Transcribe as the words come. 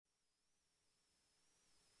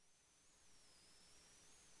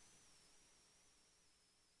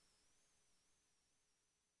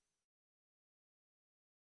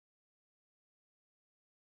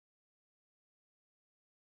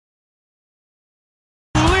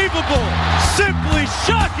Unbelievable! Simply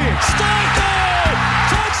shocking! Stockton!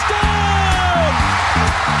 Touchdown!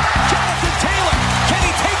 Jonathan Taylor, can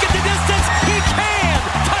he take it the distance? He can!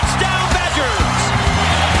 Touchdown Badgers!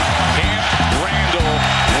 Camp Randall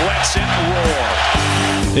lets it roar.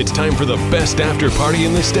 It's time for the best after party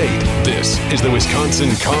in the state. This is the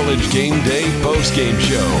Wisconsin College Game Day post-game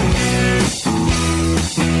show.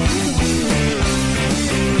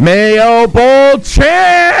 Mayo Bowl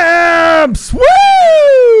champs! Woo!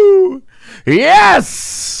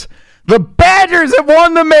 Yes! The Badgers have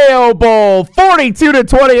won the Mayo Bowl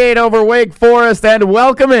 42-28 over Wake Forest, and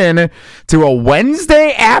welcome in to a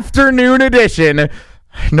Wednesday afternoon edition.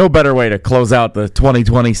 No better way to close out the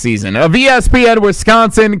 2020 season of ESPN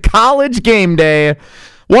Wisconsin College Game Day.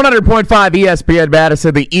 100.5 ESPN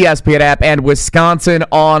Madison, the ESPN app, and Wisconsin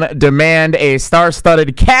On Demand. A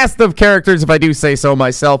star-studded cast of characters, if I do say so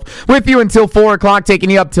myself, with you until 4 o'clock, taking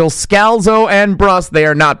you up till Scalzo and Bruss. They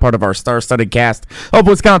are not part of our star-studded cast of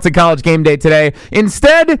Wisconsin College Game Day today.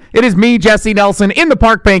 Instead, it is me, Jesse Nelson, in the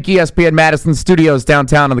Park Bank ESPN Madison studios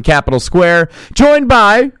downtown on the Capitol Square, joined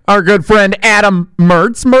by our good friend Adam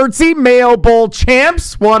Mertz. Mertzy, Mayo Bowl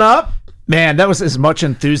champs, what up? Man, that was as much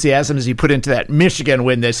enthusiasm as you put into that Michigan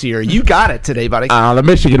win this year. You got it today, buddy. The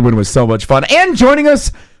Michigan win was so much fun. And joining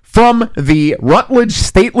us from the Rutledge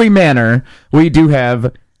Stately Manor, we do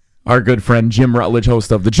have our good friend Jim Rutledge,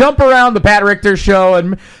 host of The Jump Around, The Pat Richter Show,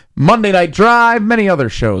 and Monday Night Drive, many other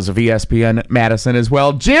shows of ESPN Madison as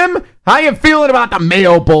well. Jim, how you feeling about the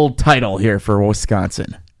Mayo Bowl title here for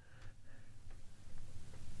Wisconsin?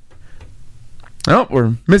 Oh,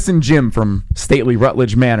 we're missing Jim from Stately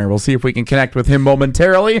Rutledge Manor. We'll see if we can connect with him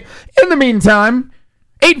momentarily. In the meantime,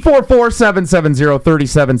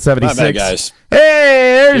 844-770-3776. My bad, guys.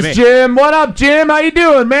 Hey, there's Jim. What up, Jim? How you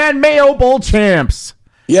doing, man? Mayo Bowl champs.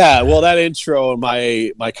 Yeah, well, that intro and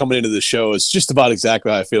my coming into the show is just about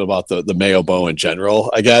exactly how I feel about the Mayo Bowl in general,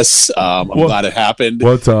 I guess. I'm glad it happened.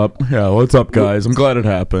 What's up? Yeah, what's up, guys? I'm glad it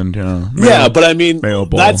happened. Yeah, but I mean, Mayo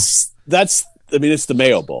Bowl. it's the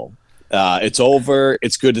Mayo Bowl. It's over.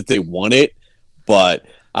 It's good that they won it, but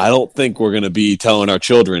I don't think we're going to be telling our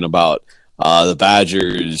children about the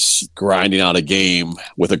Badgers grinding out a game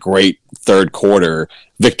with a great third quarter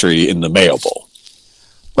victory in the Mayo Bowl.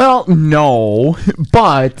 Well, no,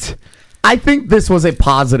 but I think this was a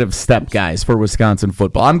positive step, guys, for Wisconsin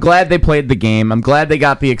football. I'm glad they played the game. I'm glad they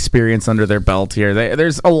got the experience under their belt here.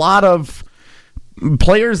 There's a lot of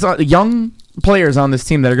players, young players on this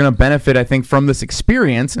team that are going to benefit, I think, from this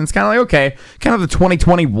experience. And it's kind of like, okay, kind of the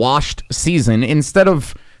 2020 washed season. Instead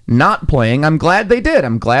of not playing, I'm glad they did.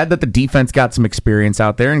 I'm glad that the defense got some experience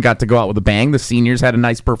out there and got to go out with a bang. The seniors had a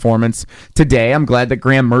nice performance today. I'm glad that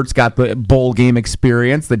Graham Mertz got the bowl game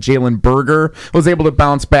experience, that Jalen Berger was able to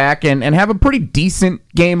bounce back and have a pretty decent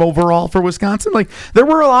game overall for Wisconsin. Like, there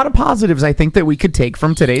were a lot of positives, I think, that we could take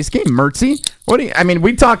from today's game. Mertzy,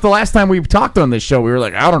 we talked the last time we talked on this show, we were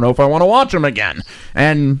like, I don't know if I want to watch them again.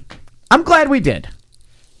 And I'm glad we did.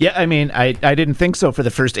 Yeah, I mean, I didn't think so for the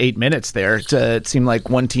first 8 minutes there. It seemed like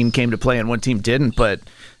one team came to play and one team didn't, but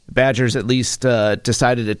Badgers at least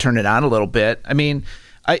decided to turn it on a little bit. I mean,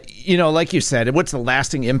 like you said, what's the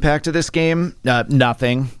lasting impact of this game?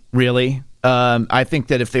 Nothing, really. I think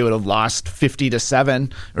that if they would have lost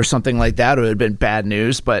 50-7 or something like that, it would have been bad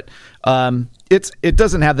news, but it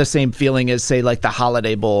doesn't have the same feeling as, say, like the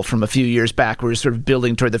Holiday Bowl from a few years back where we're sort of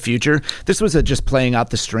building toward the future. This was a just playing out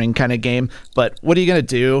the string kind of game. But what are you going to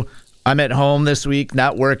do? I'm at home this week,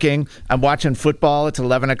 not working. I'm watching football. It's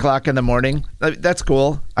 11 o'clock in the morning. That's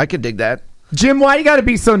cool. I could dig that. Jim, why you got to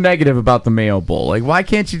be so negative about the Mayo Bowl? Like, why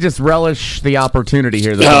can't you just relish the opportunity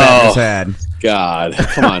here that the Badgers had? God,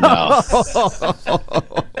 come on now.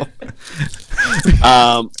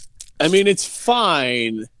 I mean, it's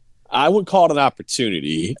fine. I would call it an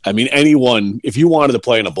opportunity. I mean, if you wanted to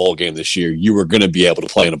play in a bowl game this year, you were going to be able to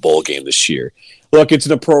play in a bowl game this year. Look, it's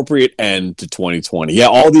an appropriate end to 2020. Yeah,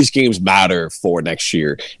 all these games matter for next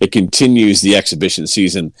year. It continues the exhibition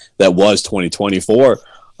season that was 2020 for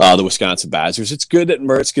the Wisconsin Badgers. It's good that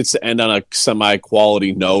Mertz gets to end on a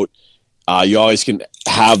semi-quality note. You always can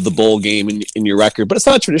have the bowl game in your record, but it's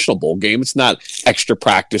not a traditional bowl game. It's not extra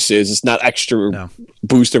practices. It's not extra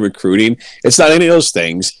boost of recruiting. It's not any of those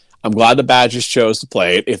things. I'm glad the Badgers chose to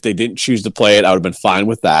play it. If they didn't choose to play it, I would have been fine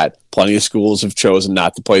with that. Plenty of schools have chosen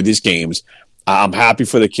not to play these games. I'm happy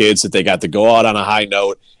for the kids that they got to go out on a high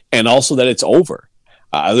note and also that it's over.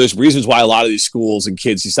 There's reasons why a lot of these schools and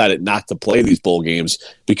kids decided not to play these bowl games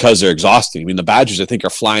because they're exhausting. I mean, the Badgers, I think,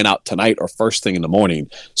 are flying out tonight or first thing in the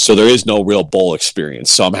morning, so there is no real bowl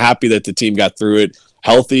experience. So I'm happy that the team got through it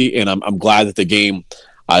healthy, and I'm glad that the game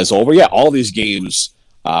is over. Yeah, all these games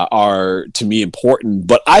are, to me, important.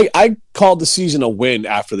 But I called the season a win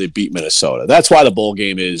after they beat Minnesota. That's why the bowl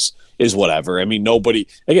game is whatever. I mean, nobody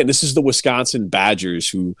 – again, this is the Wisconsin Badgers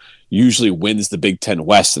who usually wins the Big Ten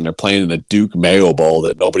West, and they're playing in the Duke Mayo Bowl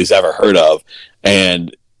that nobody's ever heard of.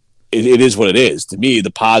 And it is what it is. To me,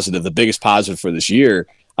 the biggest positive for this year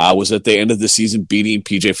was at the end of the season beating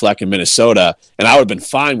PJ Fleck in Minnesota, and I would have been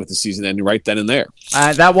fine with the season ending right then and there.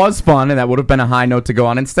 That was fun, and that would have been a high note to go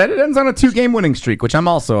on. Instead, it ends on a 2-game winning streak, which I'm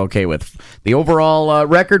also okay with. The overall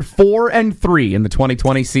record 4-3 in the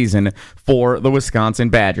 2020 season for the Wisconsin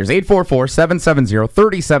Badgers.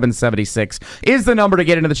 844-770-3776 is the number to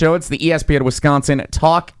get into the show. It's the ESPN Wisconsin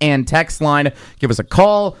talk and text line. Give us a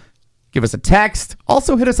call. Give us a text.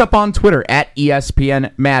 Also hit us up on Twitter at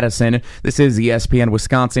ESPN Madison. This is ESPN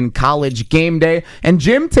Wisconsin College Game Day. And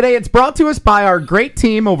Jim, today it's brought to us by our great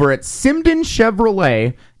team over at Simden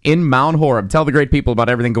Chevrolet in Mount Horeb. Tell the great people about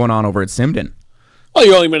everything going on over at Simden. Well,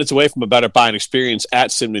 you're only minutes away from a better buying experience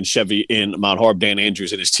at Simden Chevy in Mount Horeb. Dan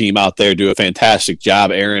Andrews and his team out there do a fantastic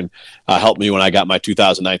job. Aaron helped me when I got my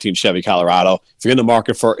 2019 Chevy Colorado. If you're in the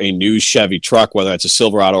market for a new Chevy truck, whether it's a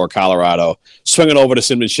Silverado or Colorado, swing it over to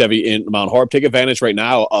Simden Chevy in Mount Horeb. Take advantage right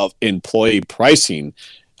now of employee pricing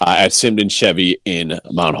at Simden Chevy in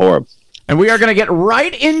Mount Horeb. And we are going to get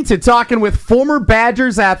right into talking with former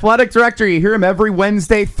Badgers athletic director. You hear him every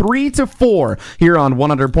Wednesday, 3 to 4, here on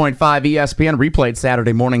 100.5 ESPN, replayed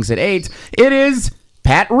Saturday mornings at 8. It is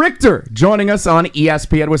Pat Richter joining us on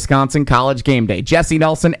ESPN Wisconsin College Game Day. Jesse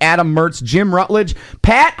Nelson, Adam Mertz, Jim Rutledge.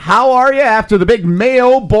 Pat, how are you after the big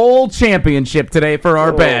Mayo Bowl championship today for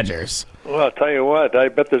our Badgers? Well, I'll tell you what, I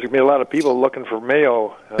bet there's going to be a lot of people looking for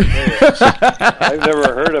Mayo. I've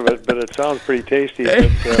never heard of it, but it sounds pretty tasty.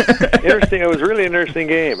 But, interesting. It was really an interesting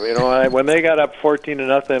game. You know, when they got up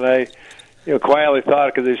 14-0, I quietly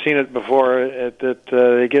thought, because they've seen it before, that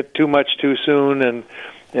they get too much too soon, and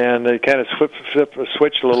they kind of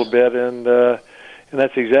switched a little bit, and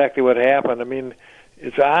that's exactly what happened. I mean,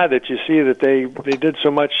 it's odd that you see that they did so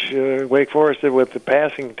much, Wake Forest did, with the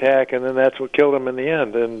passing attack, and then that's what killed them in the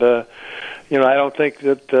end. And, I don't think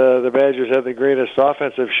that the Badgers had the greatest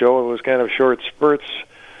offensive show. It was kind of short spurts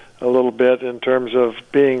a little bit in terms of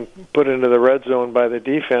being put into the red zone by the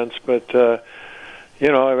defense. But, I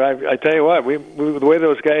tell you what, we the way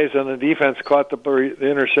those guys on the defense caught the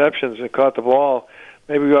interceptions and caught the ball,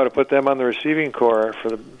 maybe we ought to put them on the receiving corps for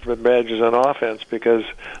the Badgers on offense, because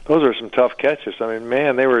those are some tough catches. I mean,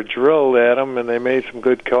 man, they were drilled at them, and they made some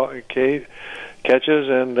good catches.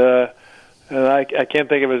 And I can't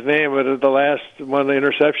think of his name, but the last one, the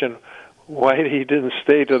interception, Whitey didn't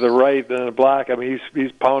stay to the right in the block. I mean,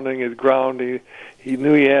 he's pounding his ground. He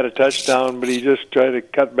knew he had a touchdown, but he just tried to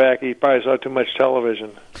cut back. He probably saw too much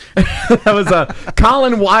television. That was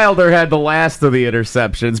Colin Wilder had the last of the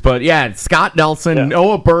interceptions, but yeah, Scott Nelson,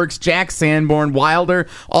 Noah Burks, Jack Sanborn, Wilder,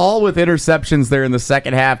 all with interceptions there in the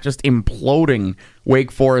second half, just imploding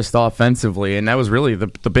Wake Forest offensively, and that was really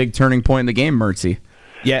the big turning point in the game, Mertzy.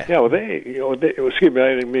 Yeah. Yeah, well, excuse me,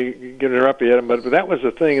 I didn't mean to get interrupted yet, but that was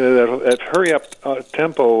the thing, that hurry-up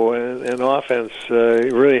tempo and offense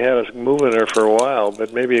really had us moving there for a while,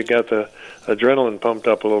 but maybe it got the adrenaline pumped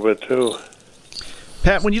up a little bit, too.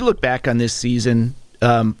 Pat, when you look back on this season,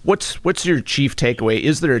 what's your chief takeaway?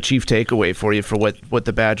 Is there a chief takeaway for you for what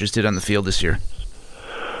the Badgers did on the field this year?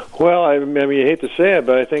 Well, I mean, you hate to say it,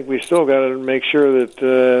 but I think we still got to make sure that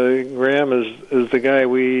Graham is the guy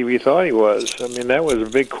we thought he was. I mean, that was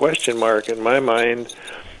a big question mark in my mind,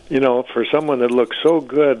 for someone that looked so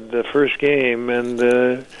good the first game, and,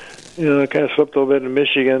 kind of slipped a little bit in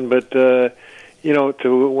Michigan, but,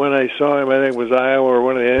 to when I saw him, I think it was Iowa or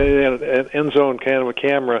one of the end zone kind of a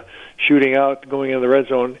camera shooting out, going in the red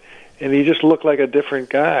zone, and he just looked like a different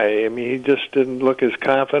guy. I mean, he just didn't look as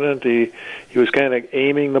confident. He was kind of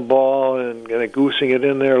aiming the ball and kind of goosing it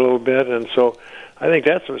in there a little bit. And so I think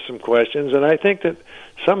that's some questions. And I think that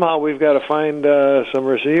somehow we've got to find some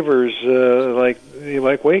receivers like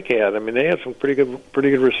Wake had. I mean, they had some pretty good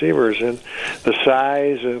receivers, and the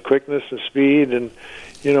size and quickness and speed. And,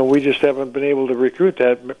 we just haven't been able to recruit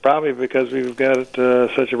that, probably because we've got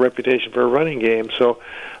such a reputation for a running game. So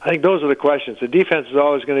I think those are the questions. The defense is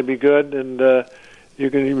always going to be good, and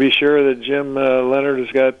you can be sure that Jim Leonard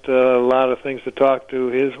has got a lot of things to talk to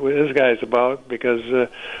his guys about, because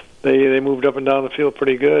they moved up and down the field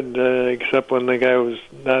pretty good, except when the guy was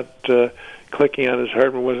not clicking on his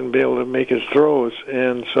heart and wasn't able to make his throws.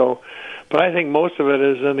 And so, but I think most of it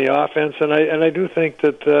is in the offense, and I do think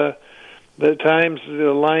that. At times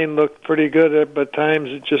the line looked pretty good, but at times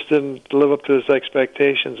it just didn't live up to his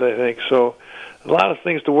expectations, I think. So a lot of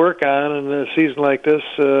things to work on in a season like this.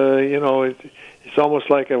 You it's almost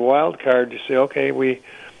like a wild card. You say, okay, we've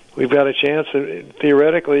got a chance.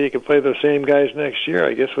 Theoretically, you can play the same guys next year,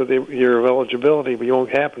 I guess, with the year of eligibility, but you won't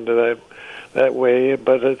happen to that way.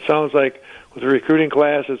 But it sounds like with the recruiting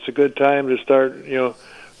class, it's a good time to start,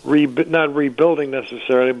 not rebuilding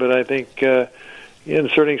necessarily, but I think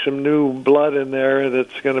inserting some new blood in there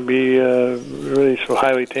that's going to be really some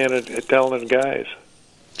highly talented guys.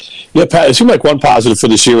 Yeah, Pat, it seemed like one positive for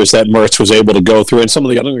this year was that Mertz was able to go through, and some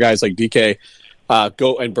of the other guys like DK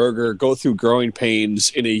and Berger go through growing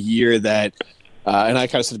pains in a year that, and I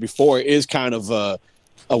kind of said it before, is kind of a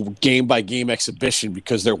game-by-game exhibition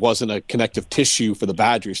because there wasn't a connective tissue for the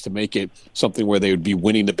Badgers to make it something where they would be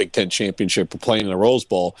winning the Big Ten championship or playing in a Rose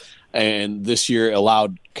Bowl. And this year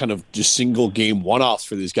allowed kind of just single-game one-offs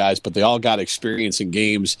for these guys, but they all got experience in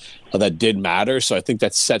games that did matter. So I think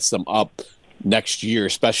that sets them up next year,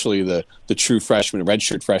 especially the true freshmen,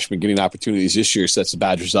 redshirt freshmen, getting opportunities this year sets the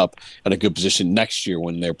Badgers up in a good position next year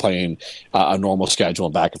when they're playing a normal schedule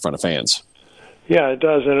and back in front of fans. Yeah, it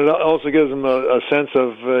does, and it also gives them a sense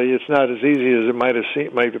of it's not as easy as it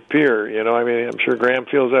might appear. I mean, I'm sure Graham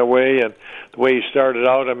feels that way, and the way he started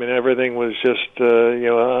out, I mean, everything was just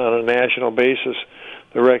on a national basis,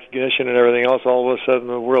 the recognition and everything else. All of a sudden,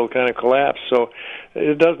 the world kind of collapsed. So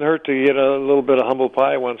it doesn't hurt to get a little bit of humble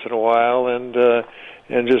pie once in a while, and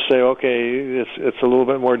just say, okay, it's a little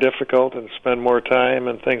bit more difficult, and spend more time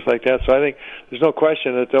and things like that. So I think there's no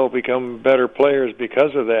question that they'll become better players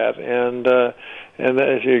because of that, and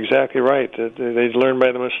you're exactly right. They learn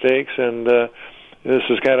by the mistakes, and this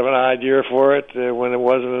is kind of an odd year for it when it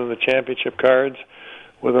wasn't in the championship cards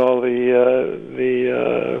with all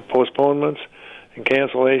the postponements and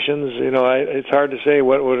cancellations. It's hard to say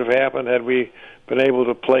what would have happened had we been able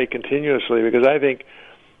to play continuously, because I think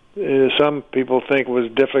some people think it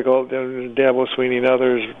was difficult. Dabo Sweeney and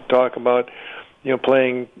others talk about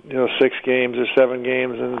playing 6 games or 7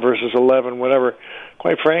 games and versus 11, whatever.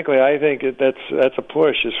 Quite frankly, I think that's a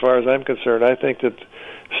push as far as I'm concerned. I think that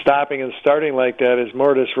stopping and starting like that is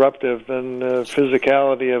more disruptive than the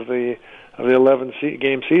physicality of the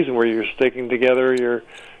 11-game season, where you're sticking together,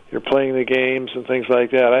 you're playing the games and things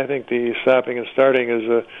like that. I think the stopping and starting is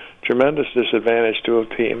a tremendous disadvantage to a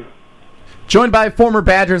team. Joined by former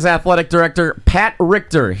Badgers athletic director Pat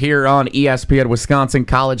Richter here on ESPN Wisconsin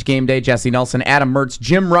College Game Day. Jesse Nelson, Adam Mertz,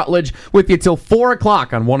 Jim Rutledge with you till 4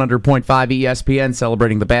 o'clock on 100.5 ESPN,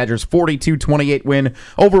 celebrating the Badgers' 42-28 win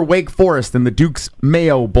over Wake Forest in the Duke's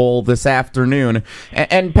Mayo Bowl this afternoon.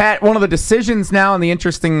 And Pat, one of the decisions now and the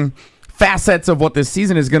interesting facets of what this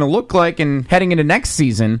season is going to look like and heading into next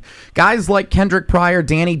season, guys like Kendrick Pryor,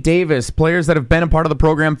 Danny Davis, players that have been a part of the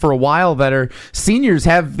program for a while that are seniors,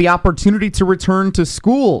 have the opportunity to return to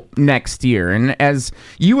school next year. And as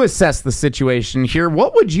you assess the situation here,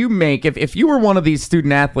 what would you make if you were one of these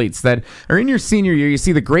student athletes that are in your senior year? You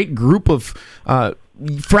see the great group of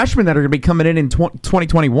freshmen that are going to be coming in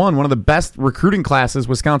 2021, one of the best recruiting classes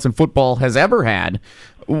Wisconsin football has ever had.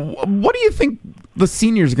 What do you think the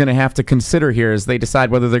seniors are going to have to consider here as they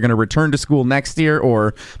decide whether they're going to return to school next year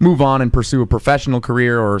or move on and pursue a professional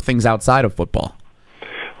career or things outside of football?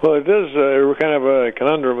 Well, it is kind of a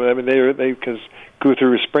conundrum. I mean, they go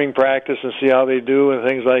through spring practice and see how they do and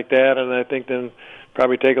things like that, and I think then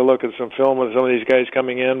probably take a look at some film with some of these guys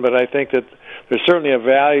coming in. But I think that there's certainly a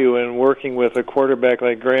value in working with a quarterback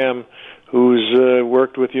like Graham, who's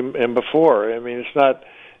worked with you and before. I mean, it's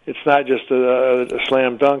not just a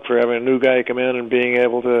slam dunk for having a new guy come in and being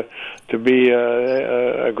able to be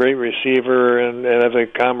a great receiver and have a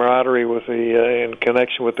camaraderie with in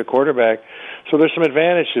connection with the quarterback. So there's some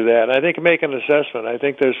advantage to that. And I think make an assessment. I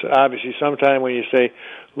think there's obviously some time when you say,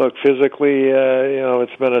 look, physically,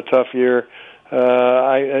 it's been a tough year.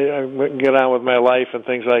 I get on with my life and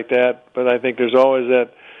things like that. But I think there's always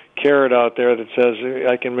that carrot out there that says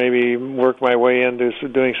I can maybe work my way into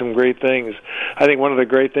doing some great things. I think one of the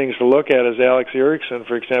great things to look at is Alex Erickson,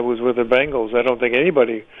 for example, who's with the Bengals. I don't think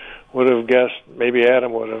anybody would have guessed, maybe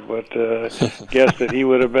Adam would have, but guessed that he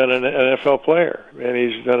would have been an NFL player. And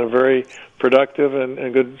he's been a very productive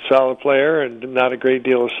and good, solid player, and not a great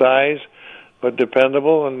deal of size, but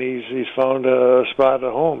dependable, and he's found a spot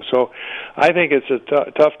at home. So I think it's a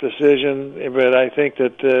tough decision, but I think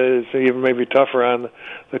that it's even maybe tougher on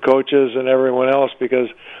the coaches and everyone else, because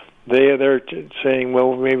they're saying,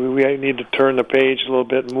 well, maybe we need to turn the page a little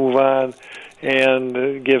bit and move on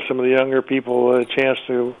and give some of the younger people a chance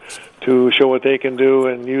to show what they can do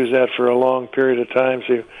and use that for a long period of time.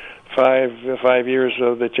 So 5 years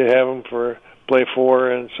that you have them for play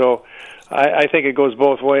for, and so I think it goes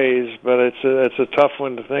both ways, but it's a tough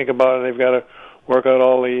one to think about, and they've got to work out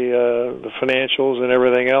all the financials and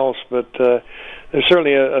everything else. But there's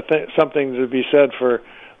certainly something to be said for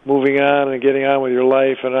moving on and getting on with your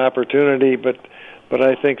life and an opportunity. But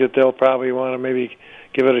I think that they'll probably want to maybe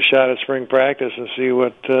give it a shot at spring practice and see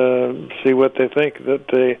what they think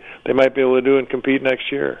that they might be able to do and compete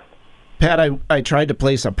next year. Pat, I tried to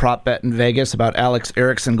place a prop bet in Vegas about Alex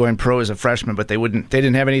Erickson going pro as a freshman, but they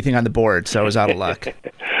didn't have anything on the board, so I was out of luck.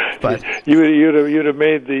 But you'd have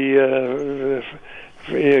made the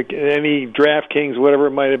any DraftKings, whatever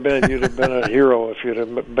it might have been, you'd have been a hero if you'd have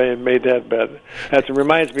made that bet. That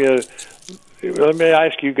reminds me of. Let me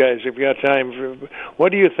ask you guys, if you got time,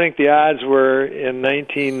 what do you think the odds were in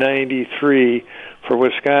 1993 for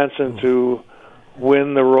Wisconsin to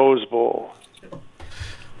win the Rose Bowl?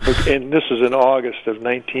 And this is in August of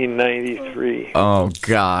 1993. Oh,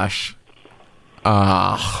 gosh.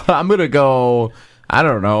 I'm going to go, I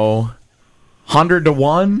don't know, 100 to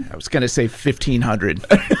 1? I was going to say 1,500.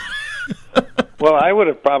 Well, I would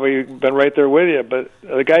have probably been right there with you, but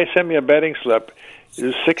the guy sent me a betting slip. It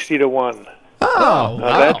was 60 to 1. Oh,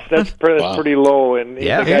 wow. That's pretty low. And the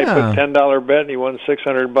guy put $10 bet, and he won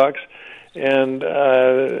 $600. And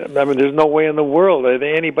I mean, there's no way in the world that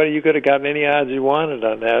anybody you could have gotten any odds you wanted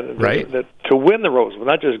on that. Right. To win the Rose Bowl,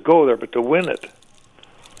 not just go there, but to win it.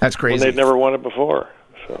 That's crazy. When they'd never won it before.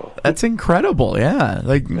 So that's incredible. Yeah,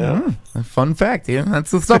 a fun fact. Yeah,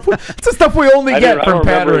 that's the stuff. That's the stuff we only get from Pat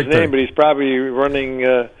Richter. I don't remember his name, but he's probably running,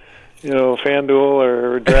 FanDuel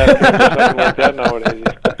or DraftKings or something like that nowadays.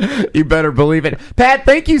 You better believe it. Pat,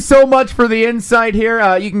 thank you so much for the insight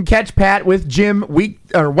here. You can catch Pat with Jim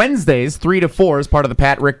Wednesdays 3 to 4 as part of the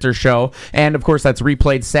Pat Richter Show. And, of course, that's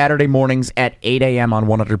replayed Saturday mornings at 8 a.m. on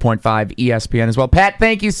 100.5 ESPN as well. Pat,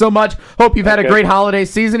 thank you so much. Hope you've had a great holiday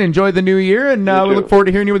season. Enjoy the new year. And we look forward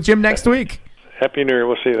to hearing you with Jim next week. Happy New Year.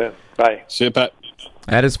 We'll see you then. Bye. See you, Pat.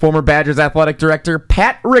 That is former Badgers athletic director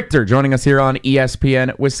Pat Richter joining us here on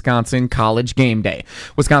ESPN Wisconsin College Game Day.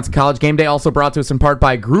 Wisconsin College Game Day also brought to us in part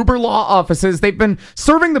by Gruber Law Offices. They've been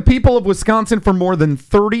serving the people of Wisconsin for more than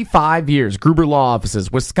 35 years. Gruber Law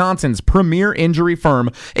Offices, Wisconsin's premier injury firm,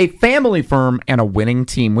 a family firm, and a winning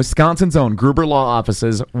team. Wisconsin's own Gruber Law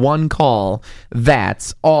Offices, one call,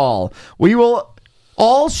 that's all. We will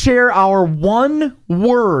all share our one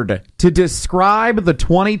word to describe the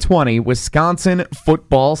 2020 Wisconsin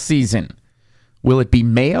football season. Will it be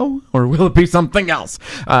Mayo or will it be something else?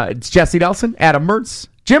 It's Jesse Nelson, Adam Mertz,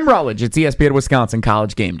 Jim Rutledge. It's ESPN Wisconsin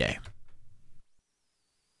College Game Day.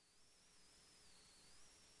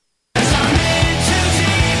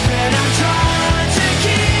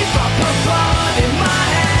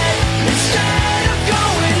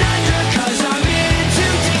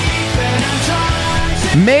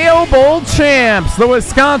 Mayo Bowl champs, the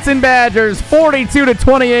Wisconsin Badgers,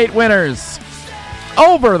 42-28 winners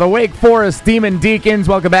over the Wake Forest Demon Deacons.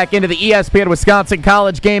 Welcome back into the ESPN Wisconsin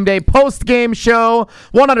College Game Day post-game show.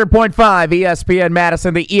 100.5 ESPN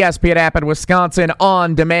Madison, the ESPN app in Wisconsin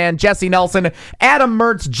on demand. Jesse Nelson, Adam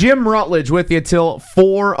Mertz, Jim Rutledge with you till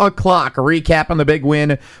 4 o'clock. A recap on the big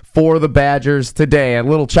win for the Badgers today. A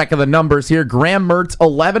little check of the numbers here. Graham Mertz,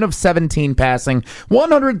 11 of 17 passing,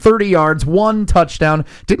 130 yards, 1 touchdown.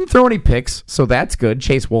 Didn't throw any picks, so that's good.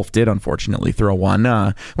 Chase Wolf did, unfortunately, throw one.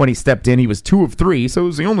 When he stepped in, he was 2 of 3, so it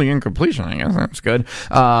was the only incompletion, I guess. That's good.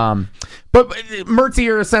 But Mertzy,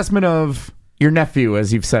 your assessment of your nephew,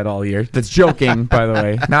 as you've said all year. That's joking, by the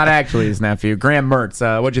way. Not actually his nephew. Graham Mertz,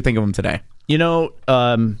 what'd you think of him today?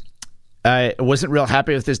 I wasn't real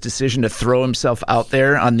happy with his decision to throw himself out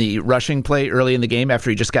there on the rushing play early in the game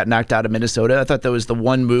after he just got knocked out of Minnesota. I thought that was the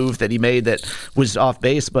one move that he made that was off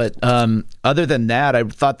base. But other than that, I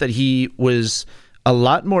thought that he was a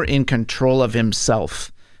lot more in control of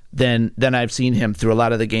himself than I've seen him through a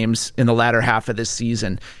lot of the games in the latter half of this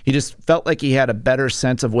season. He just felt like he had a better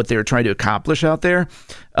sense of what they were trying to accomplish out there.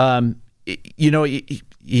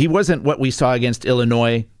 He wasn't what we saw against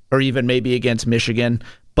Illinois or even maybe against Michigan,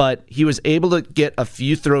 but he was able to get a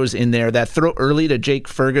few throws in there. That throw early to Jake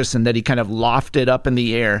Ferguson that he kind of lofted up in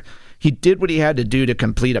the air. He did what he had to do to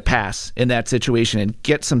complete a pass in that situation and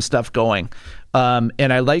get some stuff going.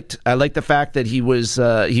 And I liked the fact that he was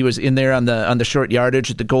in there on the short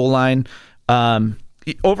yardage at the goal line.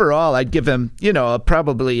 Overall, I'd give him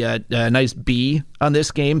probably a nice B on this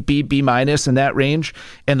game, B minus in that range.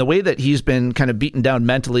 And the way that he's been kind of beaten down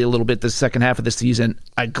mentally a little bit the second half of the season,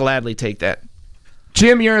 I'd gladly take that.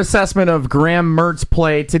 Jim, your assessment of Graham Mertz'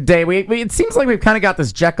 play today. It seems like we've kind of got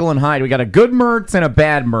this Jekyll and Hyde. We got a good Mertz and a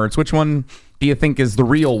bad Mertz. Which one do you think is the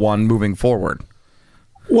real one moving forward?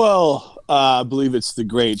 Well, I believe it's the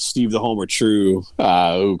great Steve the Homer True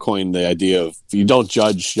who coined the idea of you don't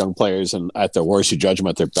judge young players and at their worst, you judge them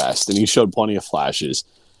at their best. And he showed plenty of flashes.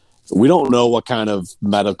 We don't know what kind of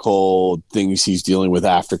medical things he's dealing with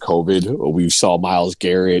after COVID. We saw Myles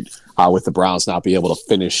Garrett with the Browns not be able to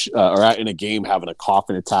finish or in a game having a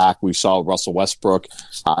coughing attack. We saw Russell Westbrook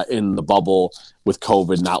in the bubble with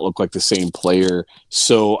COVID not look like the same player.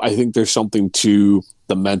 So I think there's something to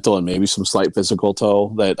the mental and maybe some slight physical toll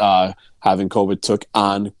that having COVID took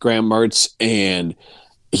on Graham Mertz. And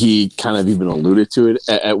he kind of even alluded to it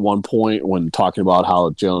at one point when talking about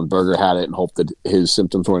how Jalen Berger had it and hoped that his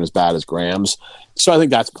symptoms weren't as bad as Graham's. So I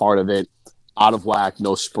think that's part of it. Out of whack,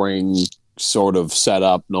 no spring sort of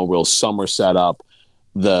setup, no real summer setup.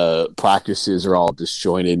 The practices are all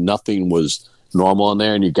disjointed. Nothing was normal in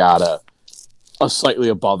there, and you got a slightly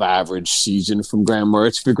above average season from Graham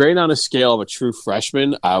Mertz. If you're grading on a scale of a true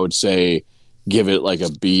freshman, I would say give it like a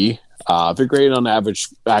B. If you're grading on average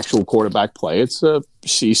actual quarterback play, it's a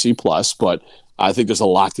C++, but I think there's a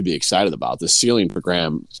lot to be excited about. The ceiling for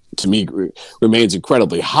Graham, to me, remains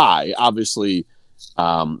incredibly high. Obviously,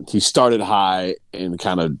 he started high and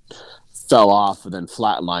kind of fell off and then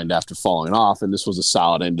flatlined after falling off, and this was a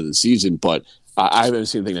solid end of the season, but I haven't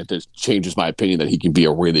seen anything that changes my opinion that he can be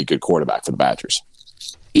a really good quarterback for the Badgers.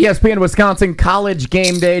 ESPN Wisconsin College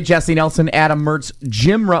Game Day. Jesse Nelson, Adam Mertz,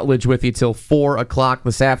 Jim Rutledge with you till 4 o'clock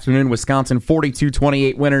this afternoon. Wisconsin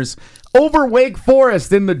 42-28 winners over Wake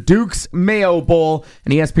Forest in the Duke's Mayo Bowl.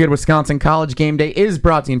 And ESPN Wisconsin College Game Day is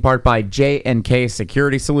brought to you in part by J&K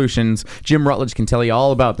Security Solutions. Jim Rutledge can tell you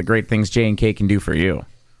all about the great things J&K can do for you.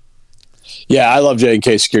 Yeah, I love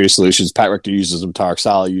J&K Security Solutions. Pat Richter uses them. Tarek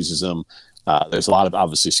Saleh uses them. There's a lot of,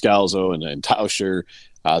 obviously, Scalzo and Tauscher.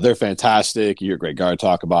 They're fantastic. You hear Greg Gard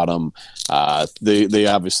talk about them. They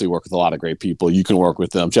obviously work with a lot of great people. You can work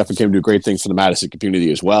with them. Jeff and Kim do great things for the Madison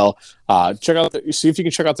community as well. See if you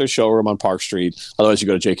can check out their showroom on Park Street. Otherwise, you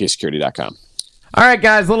go to jksecurity.com. All right,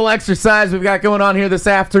 guys, little exercise we've got going on here this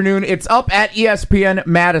afternoon. It's up at ESPN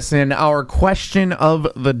Madison, our question of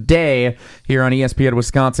the day here on ESPN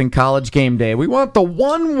Wisconsin College Game Day. We want the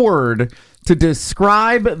one word to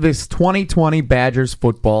describe this 2020 Badgers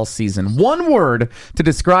football season. One word to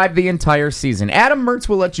describe the entire season. Adam Mertz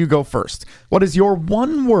will let you go first. What is your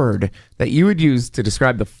one word that you would use to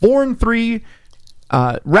describe the 4-3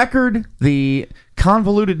 record, the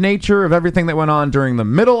convoluted nature of everything that went on during the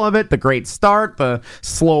middle of it, the great start, the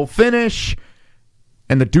slow finish,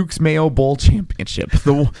 and the Duke's Mayo Bowl championship?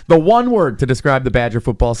 The one word to describe the Badger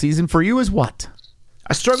football season for you is what?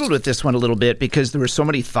 I struggled with this one a little bit because there were so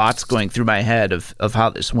many thoughts going through my head of how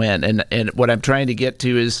this went. And what I'm trying to get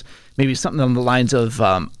to is maybe something on the lines of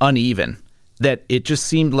uneven. That it just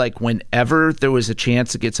seemed like whenever there was a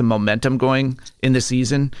chance to get some momentum going in the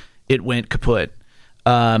season, it went kaput.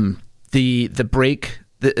 The break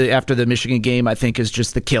after the Michigan game, I think, is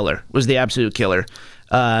just the killer, was the absolute killer.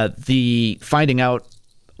 The finding out,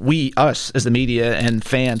 us as the media and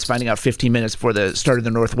fans finding out 15 minutes before the start of the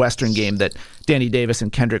Northwestern game that Danny Davis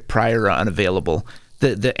and Kendrick Pryor are unavailable.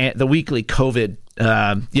 The weekly COVID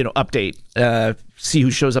update, see who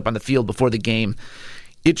shows up on the field before the game.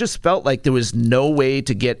 It just felt like there was no way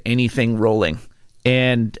to get anything rolling,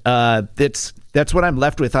 and that's what I'm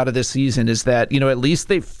left with out of this season. Is that at least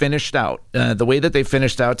they finished out the way that they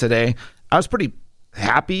finished out today. I was pretty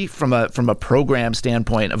happy from a program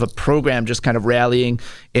standpoint of a program just kind of rallying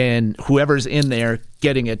and whoever's in there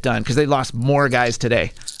getting it done, because they lost more guys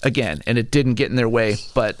today again and it didn't get in their way.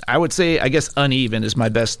 But I would say, I guess, uneven is my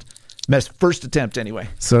best first attempt anyway.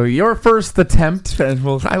 So your first attempt,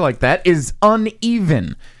 well, I like that, is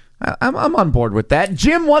uneven. I'm on board with that.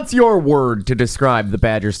 Jim, what's your word to describe the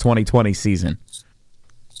Badgers 2020 season?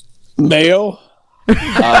 Mayo.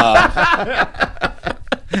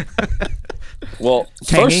 Well,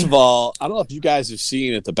 first of all, I don't know if you guys have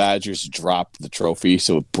seen it. The Badgers dropped the trophy,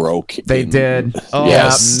 so it broke. They did. Oh,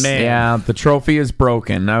 yes. man. Yeah, the trophy is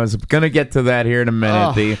broken. I was going to get to that here in a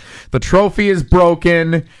minute. Oh. The trophy is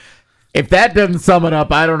broken. If that doesn't sum it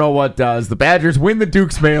up, I don't know what does. The Badgers win the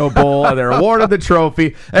Duke's Mayo Bowl. They're awarded the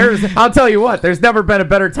trophy. I'll tell you what, there's never been a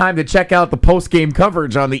better time to check out the post-game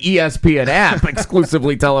coverage on the ESPN app,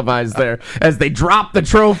 exclusively televised there, as they drop the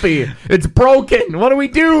trophy. It's broken. What do we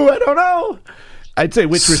do? I don't know. I'd say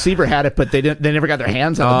which receiver had it, but they never got their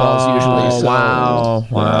hands on the balls usually. So.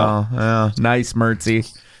 Wow. Yeah. Nice,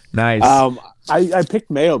 Mertzy. Nice. I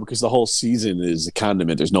picked Mayo because the whole season is a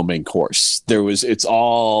condiment. There's no main course. It's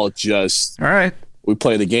all just, all right, we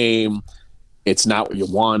play the game. It's not what you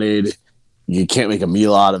wanted. You can't make a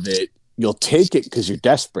meal out of it. You'll take it because you're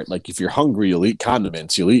desperate. Like, if you're hungry, you'll eat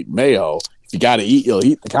condiments. You'll eat mayo. If you got to eat, you'll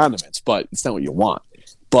eat the condiments, but it's not what you want.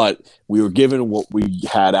 But we were given what we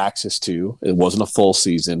had access to. It wasn't a full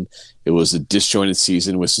season. It was a disjointed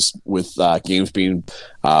season with games being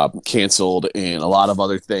canceled and a lot of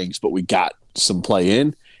other things. But we got some play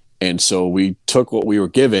in, and so we took what we were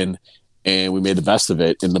given and we made the best of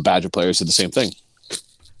it. And the Badger players did the same thing.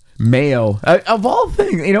 Mayo, of all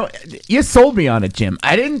things, you sold me on it, Jim.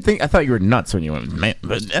 I thought you were nuts when you went, man,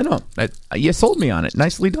 but no, you sold me on it.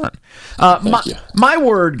 Nicely done. My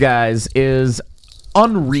word, guys, is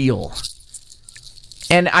unreal.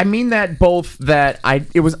 And I mean that both that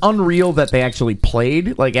it was unreal that they actually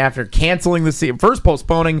played, like after canceling the season, first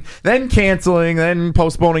postponing, then canceling, then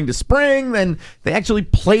postponing to spring, then they actually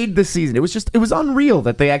played the season. It was unreal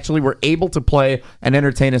that they actually were able to play and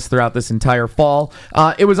entertain us throughout this entire fall.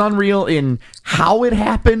 It was unreal in how it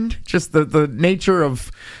happened, just the nature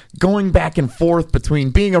of going back and forth between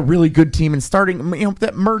being a really good team and starting,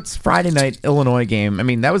 that Mertz Friday night Illinois game. I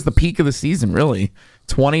mean, that was the peak of the season, really.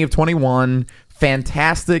 20 of 21.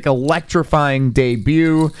 Fantastic, electrifying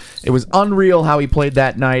debut. It was unreal how he played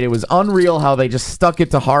that night. It was unreal how they just stuck it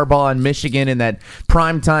to Harbaugh and Michigan in that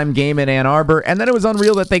primetime game in Ann Arbor. And then it was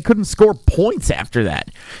unreal that they couldn't score points after that.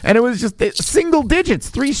 And it was just single digits,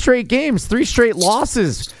 3 straight games, 3 straight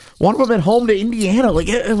losses. One of them at home to Indiana. Like,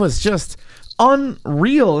 it was just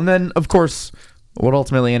unreal. And then, of course, what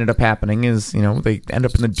ultimately ended up happening is, they end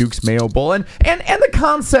up in the Duke's Mayo Bowl. And the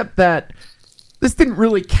concept that this didn't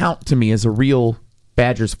really count to me as a real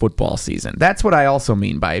Badgers football season. That's what I also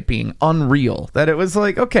mean by it being unreal. That it was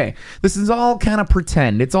like, okay, this is all kind of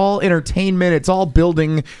pretend. It's all entertainment. It's all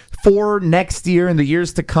building for next year and the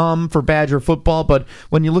years to come for Badger football. But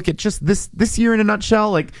when you look at just this year in a nutshell,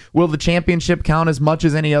 like, will the championship count as much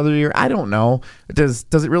as any other year? I don't know. Does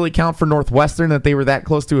it really count for Northwestern that they were that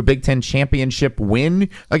close to a Big Ten championship win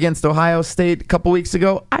against Ohio State a couple weeks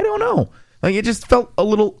ago? I don't know. Like, it just felt a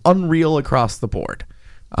little unreal across the board.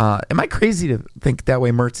 Am I crazy to think that way,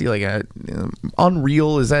 Mertzy? Like,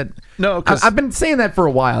 unreal? Is that... No, I've been saying that for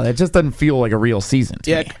a while. It just doesn't feel like a real season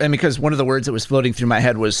to me. And because one of the words that was floating through my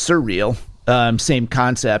head was surreal. Same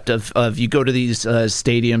concept of you go to these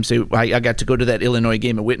stadiums. I got to go to that Illinois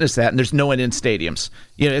game and witness that, and there's no one in stadiums.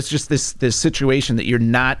 It's just this situation that you're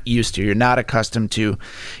not used to, you're not accustomed to.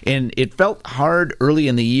 And it felt hard early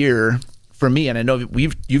in the year for me, and I know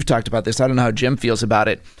you've talked about this. I don't know how Jim feels about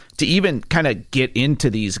it, to even kind of get into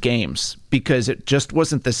these games, because it just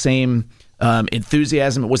wasn't the same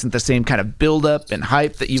enthusiasm. It wasn't the same kind of buildup and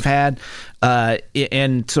hype that you've had.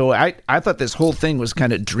 And so I thought this whole thing was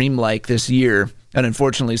kind of dreamlike this year, and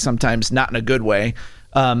unfortunately sometimes not in a good way.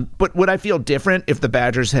 But would I feel different if the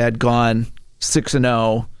Badgers had gone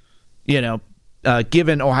 6-0,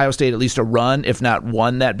 given Ohio State at least a run, if not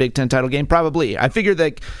won that Big Ten title game? Probably. I figured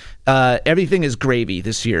that everything is gravy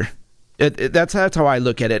this year. That's how I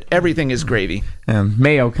look at it. Everything is gravy.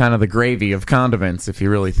 Mayo, kind of the gravy of condiments, if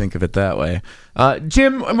you really think of it that way.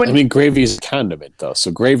 Jim, gravy is a condiment, though,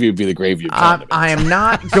 so gravy would be the gravy of condiments. I am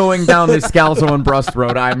not going down the Scalzo and Brust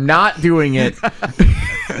road. I'm not doing it.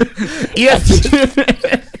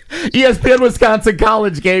 ESPN Wisconsin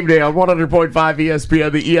College Game Day on 100.5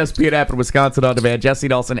 ESPN, the ESPN app in Wisconsin On Demand. Jesse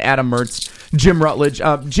Nelson, Adam Mertz, Jim Rutledge.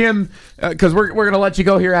 Jim, because we're going to let you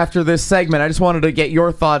go here after this segment, I just wanted to get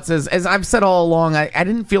your thoughts. As I've said all along, I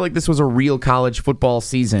didn't feel like this was a real college football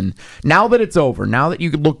season. Now that it's over, now that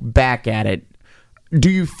you could look back at it, do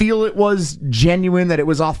you feel it was genuine, that it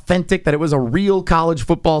was authentic, that it was a real college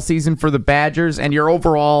football season for the Badgers, and your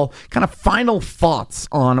overall kind of final thoughts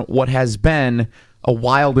on what has been a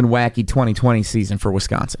wild and wacky 2020 season for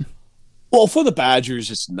Wisconsin? Well, for the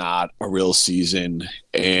Badgers, it's not a real season,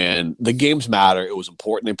 and the games matter. It was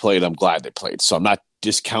important they played. I'm glad they played. So I'm not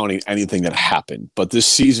discounting anything that happened. But this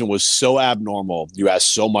season was so abnormal. You ask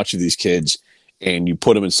so much of these kids, and you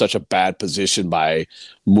put them in such a bad position by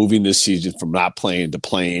moving this season from not playing to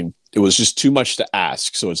playing. It was just too much to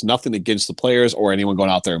ask. So it's nothing against the players or anyone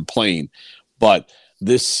going out there and playing. But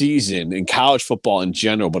this season in college football in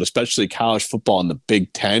general, but especially college football in the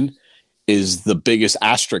Big Ten, is the biggest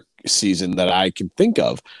asterisk season that I can think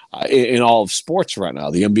of in all of sports right now.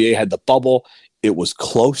 The NBA had the bubble. It was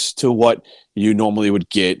close to what you normally would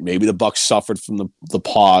get. Maybe the Bucs suffered from the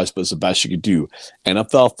pause, but it's the best you could do.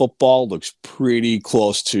 NFL football looks pretty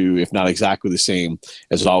close to, if not exactly the same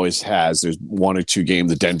as it always has. There's one or two games.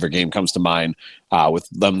 The Denver game comes to mind with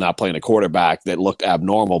them not playing a quarterback that looked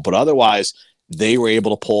abnormal. But otherwise, they were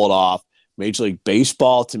able to pull it off. Major League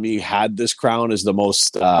Baseball, to me, had this crown as the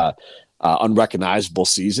most unrecognizable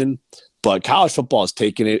season. But college football has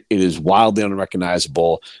taken it. It is wildly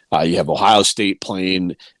unrecognizable. You have Ohio State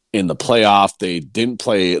playing in the playoff. They didn't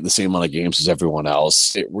play the same amount of games as everyone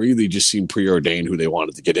else. It really just seemed preordained who they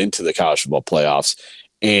wanted to get into the college football playoffs.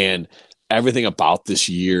 And everything about this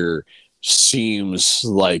year seems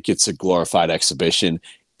like it's a glorified exhibition.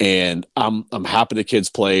 And I'm happy the kids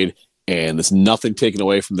played, and there's nothing taken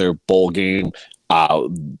away from their bowl game.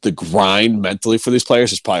 The grind mentally for these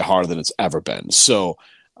players is probably harder than it's ever been. So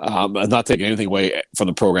I'm not taking anything away from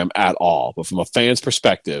the program at all. But from a fan's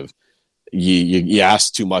perspective, you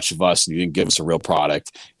asked too much of us and you didn't give us a real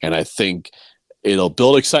product. And I think it'll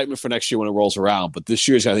build excitement for next year when it rolls around. But this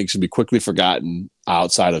year's, I think, should be quickly forgotten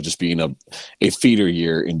outside of just being a feeder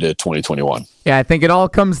year into 2021. Yeah, I think it all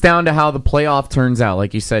comes down to how the playoff turns out.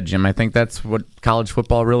 Like you said, Jim, I think that's what college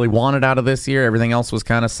football really wanted out of this year. Everything else was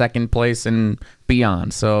kind of second place and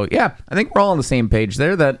beyond. So, yeah, I think we're all on the same page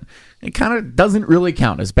there that it kind of doesn't really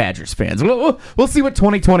count as Badgers fans. We'll see what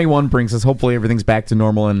 2021 brings us. Hopefully everything's back to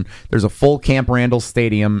normal, and there's a full Camp Randall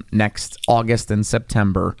Stadium next August and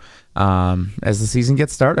September as the season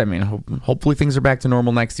gets started. I mean, hopefully things are back to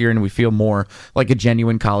normal next year and we feel more like a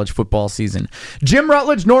genuine college football season. Jim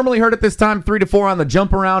Rutledge, normally heard at this time 3 to 4 on the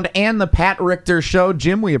Jump Around and the Pat Richter Show.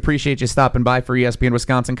 Jim, we appreciate you stopping by for ESPN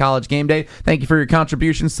Wisconsin College Game Day. Thank you for your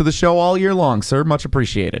contributions to the show all year long, sir. Much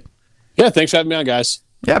appreciated. Yeah, thanks for having me on, guys.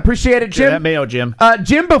 Yeah, appreciate it, Jim. That Mayo, Jim.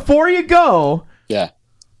 Jim, before you go, Yeah.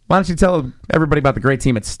 why don't you tell everybody about the great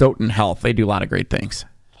team at Stoughton Health? They do a lot of great things.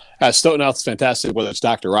 Stoughton Health is fantastic, whether it's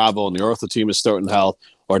Dr. Ravo and the ortho team at Stoughton Health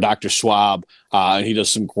or Dr. Schwab. And he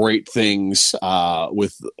does some great things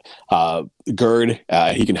with GERD.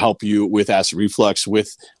 He can help you with acid reflux,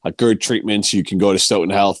 with GERD treatments. You can go to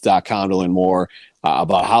stoughtonhealth.com to learn more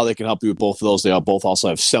about how they can help you with both of those. They both also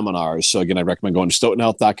have seminars. So, again, I recommend going to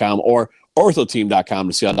stoughtonhealth.com or orthoteam.com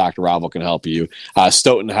to see how Dr. Ravo can help you.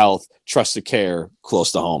 Stoughton Health, trusted care,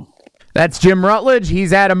 close to home. That's Jim Rutledge.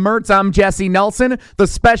 He's Adam Mertz. I'm Jesse Nelson. The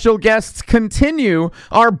special guests continue.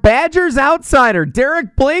 Our Badgers outsider,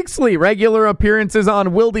 Derek Blakesley, regular appearances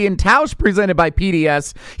on Wilde and Tausch, presented by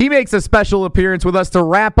PDS. He makes a special appearance with us to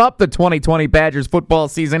wrap up the 2020 Badgers football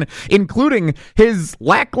season, including his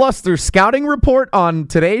lackluster scouting report on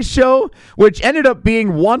today's show, which ended up being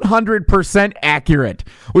 100% accurate.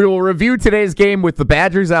 We will review today's game with the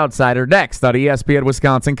Badgers outsider next on ESPN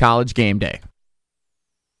Wisconsin College Game Day.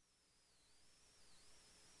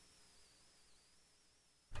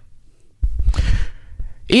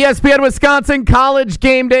 ESPN Wisconsin College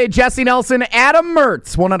Game Day. Jesse Nelson, Adam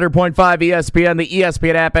Mertz, 100.5 ESPN, the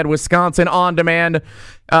ESPN app at Wisconsin On Demand.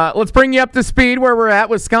 Let's bring you up to speed where we're at.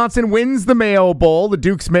 Wisconsin wins the Mayo Bowl, the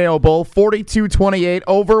Duke's Mayo Bowl, 42-28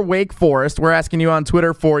 over Wake Forest. We're asking you on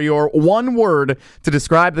Twitter for your one word to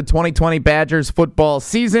describe the 2020 Badgers football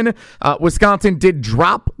season. Wisconsin did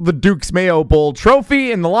drop the Duke's Mayo Bowl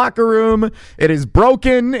trophy in the locker room. It is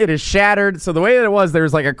broken. It is shattered. So the way that it was, there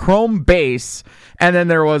was like a chrome base, and then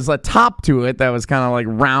there was a top to it that was kind of like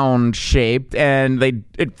round shaped, and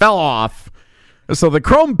it fell off. So the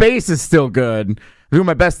chrome base is still good. I'm doing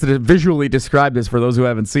my best to visually describe this for those who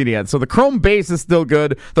haven't seen it yet. So the chrome base is still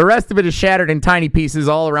good. The rest of it is shattered in tiny pieces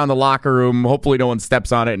all around the locker room. Hopefully no one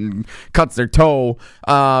steps on it and cuts their toe.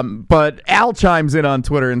 But Al chimes in on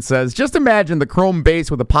Twitter and says, just imagine the chrome base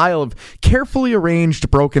with a pile of carefully arranged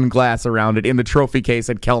broken glass around it in the trophy case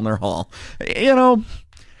at Kellner Hall. You know,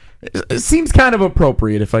 it seems kind of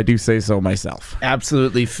appropriate, if I do say so myself.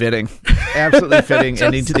 Absolutely fitting. Absolutely fitting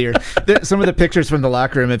ending to the year. Some of the pictures from the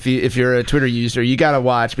locker room, if you're a Twitter user, you got to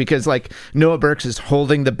watch, because like Noah Burks is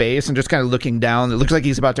holding the base and just kind of looking down. It looks like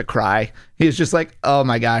he's about to cry. He's just like, oh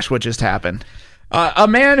my gosh, what just happened? A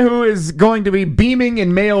man who is going to be beaming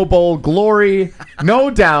in Mayo Bowl glory, no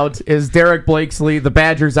doubt, is Derek Blakesley, the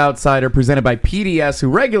Badgers outsider, presented by PDS, who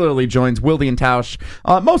regularly joins Wilde and Tausch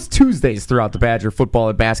most Tuesdays throughout the Badger football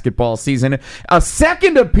and basketball season. A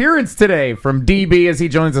second appearance today from DB as he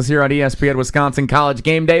joins us here on ESPN Wisconsin College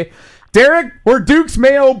Game Day. Derek, we're Duke's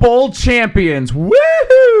Mayo Bowl champions.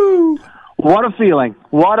 Woohoo! What a feeling.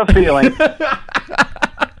 What a feeling.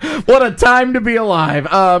 What a time to be alive.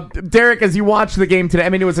 Derek, as you watched the game today, I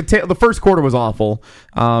mean, it was the first quarter was awful.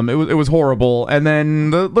 It was horrible. And then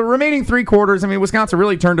the remaining three quarters, I mean, Wisconsin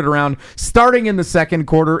really turned it around, starting in the second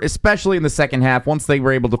quarter, especially in the second half, once they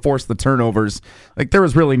were able to force the turnovers. Like, there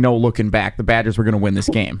was really no looking back. The Badgers were going to win this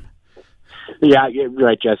game. Yeah, you're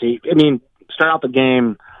right, Jesse. I mean, start out the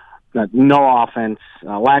game, no offense,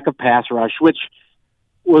 lack of pass rush, which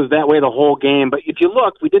was that way the whole game. But if you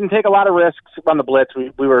look, we didn't take a lot of risks on the blitz.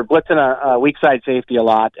 We were blitzing a weak side safety a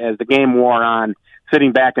lot as the game wore on,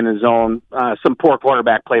 sitting back in the zone. Some poor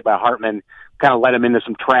quarterback play by Hartman kind of led him into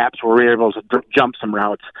some traps where we were able to jump some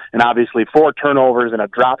routes. And obviously 4 turnovers and a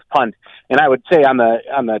dropped punt. And I would say on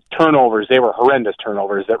the turnovers, they were horrendous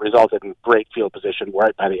turnovers that resulted in great field position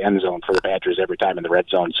right by the end zone for the Badgers every time in the red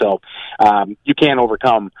zone. So you can't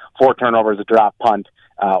overcome 4 turnovers, a dropped punt,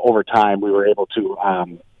 over time, we were able to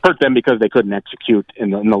hurt them because they couldn't execute in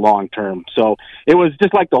the long term. So it was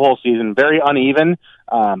just like the whole season, very uneven.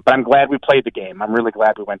 But I'm glad we played the game. I'm really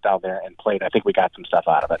glad we went down there and played. I think we got some stuff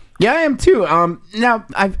out of it. Yeah, I am too. Now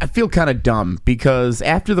I feel kind of dumb because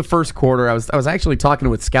after the first quarter, I was actually talking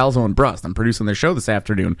with Scalzo and Brust. I'm producing their show this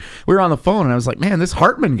afternoon. We were on the phone, and I was like, "Man, this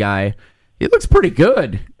Hartman guy, he looks pretty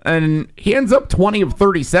good." And he ends up 20 of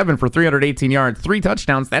 37 for 318 yards, 3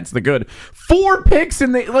 touchdowns. That's the good. 4 picks,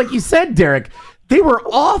 and like you said, Derek, they were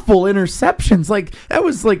awful interceptions. Like that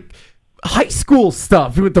was like high school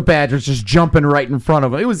stuff with the Badgers just jumping right in front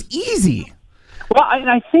of them. It was easy. Well,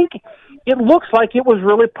 I think it looks like it was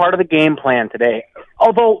really part of the game plan today.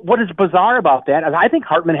 Although what is bizarre about that is I think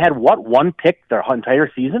Hartman had, 1 pick their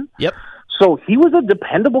entire season? Yep. So he was a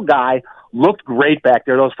dependable guy, looked great back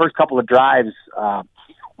there. Those first couple of drives,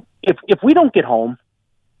 if we don't get home,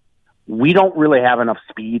 we don't really have enough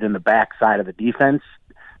speed in the backside of the defense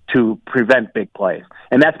to prevent big plays.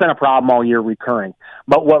 And that's been a problem all year recurring.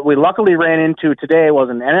 But what we luckily ran into today was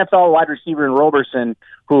an NFL wide receiver in Roberson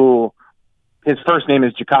who his first name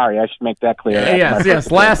is Jakari. I should make that clear.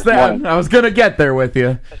 Yes. Last that. I was going to get there with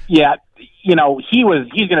you. Yeah. He's going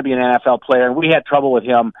to be an NFL player, and we had trouble with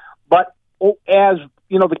him. But as,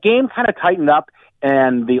 the game kind of tightened up,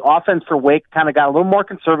 and the offense for Wake kind of got a little more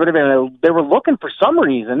conservative, and they were looking for some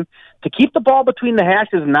reason to keep the ball between the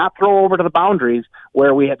hashes and not throw over to the boundaries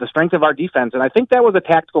where we had the strength of our defense. And I think that was a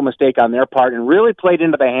tactical mistake on their part and really played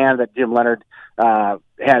into the hand that Jim Leonard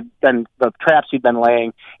had been, the traps he'd been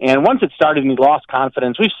laying. And once it started and he lost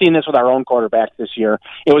confidence, we've seen this with our own quarterbacks this year,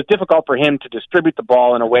 it was difficult for him to distribute the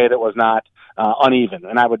ball in a way that was not uneven.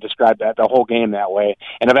 And I would describe that the whole game that way.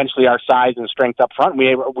 And eventually our size and strength up front,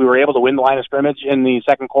 we were able to win the line of scrimmage in the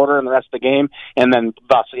second quarter and the rest of the game, and then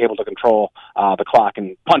thus able to control the clock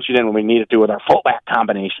and punch it in when we needed to with our fullback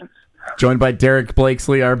combinations. Joined by Derek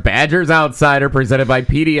Blakesley, our Badgers Outsider, presented by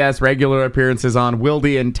PDS. Regular appearances on Wilde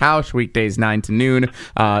and Tausch, weekdays 9 to noon.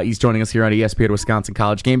 He's joining us here on ESPN Wisconsin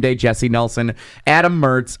College Game Day. Jesse Nelson, Adam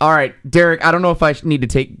Mertz. All right, Derek, I don't know if I need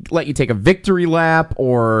to let you take a victory lap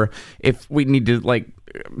or if we need to,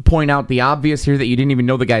 point out the obvious here that you didn't even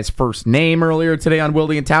know the guy's first name earlier today on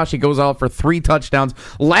Wilde and Tausch. He goes out for 3 touchdowns.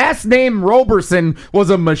 Last name Roberson was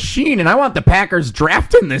a machine, and I want the Packers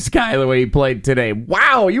drafting this guy the way he played today.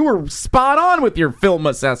 Wow, you were spot on with your film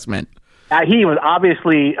assessment. He was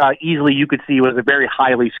obviously, easily you could see, was a very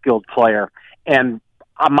highly skilled player. And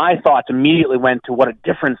my thoughts immediately went to what a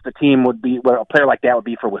difference the team would be, what a player like that would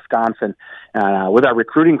be for Wisconsin. With our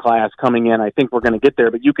recruiting class coming in, I think we're going to get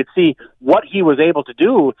there. But you could see what he was able to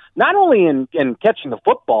do, not only in catching the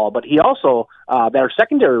football, but he also, our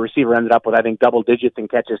secondary receiver ended up with, I think, double digits in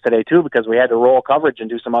catches today, too, because we had to roll coverage and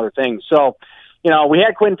do some other things. So, we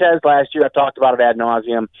had Quintez last year. I've talked about it ad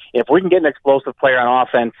nauseum. If we can get an explosive player on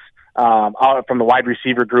offense, out from the wide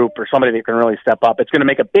receiver group or somebody that can really step up, it's going to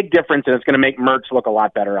make a big difference, and it's going to make Mertz look a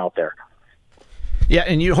lot better out there. Yeah,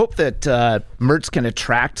 and you hope that Mertz can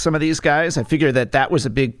attract some of these guys. I figure that was a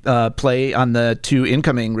big play on the 2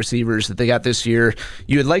 incoming receivers that they got this year.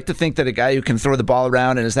 You would like to think that a guy who can throw the ball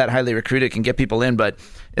around and is that highly recruited can get people in, but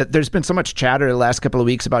there's been so much chatter the last couple of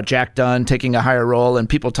weeks about Jack Dunn taking a higher role and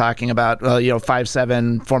people talking about,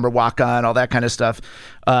 5'7", former walk-on, all that kind of stuff.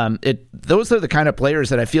 Those are the kind of players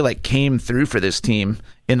that I feel like came through for this team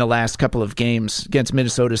in the last couple of games against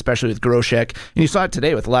Minnesota, especially with Groshek. And you saw it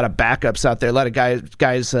today with a lot of backups out there, a lot of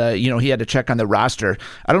guys he had to check on the roster.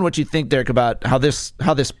 I don't know what you think, Derek, about how this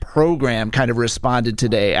program kind of responded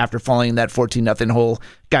today after falling in that 14-0 hole,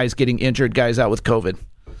 guys getting injured, guys out with COVID.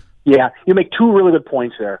 Yeah, you make 2 really good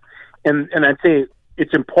points there. And I'd say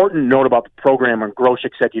it's important to note about the program when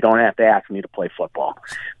Groshek said you don't have to ask me to play football.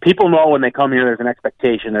 People know when they come here there's an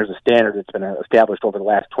expectation, there's a standard that's been established over the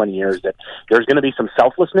last 20 years that there's going to be some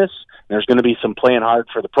selflessness, there's going to be some playing hard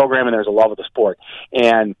for the program, and there's a love of the sport.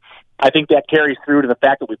 And I think that carries through to the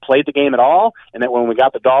fact that we played the game at all, and that when we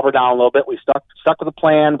got the dauber down a little bit, we stuck with the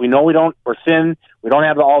plan. We know we're thin, we don't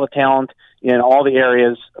have all the talent in all the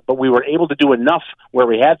areas, but we were able to do enough where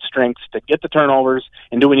we had strengths to get the turnovers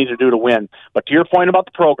and do what we need to do to win. But to your point about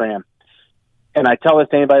the program, and I tell this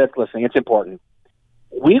to anybody that's listening, it's important.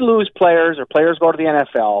 We lose players or players go to the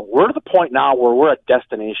NFL. We're to the point now where we're a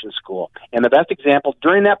destination school. And the best example,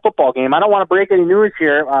 during that football game, I don't want to break any news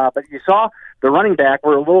here, but you saw the running back,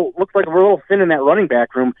 looks like we're a little thin in that running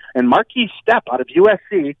back room, and Marquise Stepp out of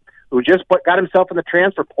USC, who just got himself in the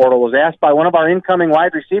transfer portal, was asked by one of our incoming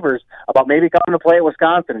wide receivers about maybe coming to play at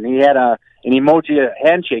Wisconsin, and he had an emoji, a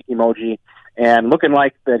handshake emoji, and looking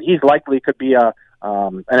like that he's likely could be an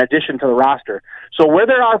addition to the roster. So where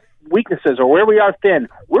there are weaknesses or where we are thin,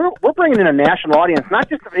 we're bringing in a national audience, not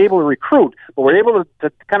just to be able to recruit, but we're able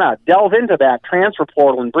to kind of delve into that transfer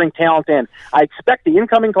portal and bring talent in. I expect the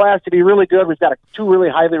incoming class to be really good. We've got two really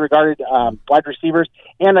highly regarded wide receivers,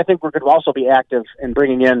 and I think we're going to also be active in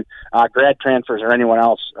bringing in grad transfers or anyone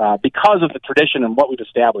else because of the tradition and what we've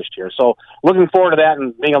established here. So looking forward to that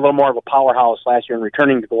and being a little more of a powerhouse last year and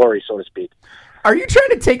returning to glory, so to speak. Are you trying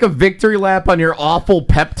to take a victory lap on your awful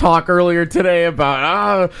pep talk earlier today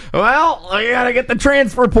about, I got to get the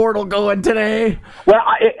transfer portal going today? Well,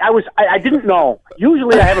 I didn't know.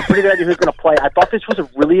 Usually I have a pretty good idea who's going to play. I thought this was a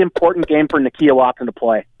really important game for Nakia Watson to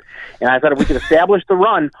play. And I thought if we could establish the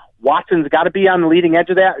run, Watson's got to be on the leading edge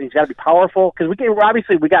of that. He's got to be powerful because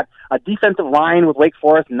we got a defensive line with Wake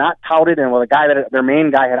Forest not touted and with a guy that their main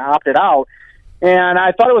guy had opted out. And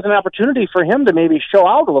I thought it was an opportunity for him to maybe show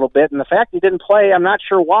out a little bit. And the fact he didn't play, I'm not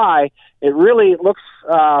sure why. It really looks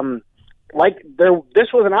like this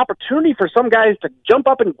was an opportunity for some guys to jump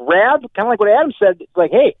up and grab, kind of like what Adam said. It's like,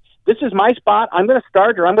 hey, this is my spot. I'm going to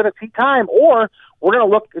start or I'm going to see time. Or we're going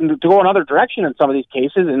to look to go another direction in some of these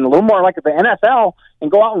cases and a little more like the NFL and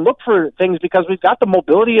go out and look for things because we've got the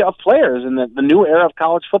mobility of players in the new era of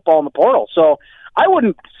college football in the portal. So I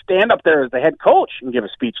wouldn't stand up there as the head coach and give a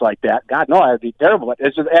speech like that. God, no, I'd be terrible.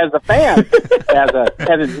 As a fan,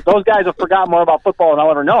 those guys have forgotten more about football than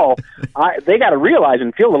I'll ever know. They got to realize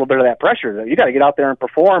and feel a little bit of that pressure. You got to get out there and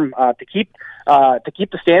perform to keep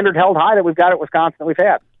the standard held high that we've got at Wisconsin that we've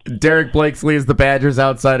had. Derek Blakesley is the Badgers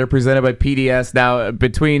Outsider, presented by PDS. Now,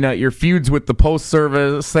 between your feuds with the Post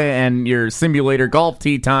Service and your simulator golf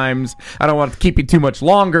tee times, I don't want to keep you too much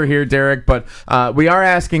longer here, Derek, but we are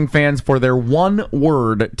asking fans for their one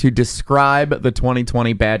word to describe the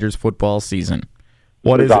 2020 Badgers football season.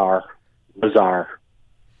 What bizarre. is it? Bizarre.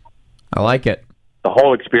 I like it. The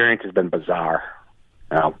whole experience has been bizarre.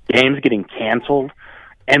 Games getting canceled,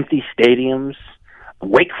 empty stadiums,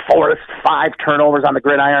 Wake Forest, 5 turnovers on the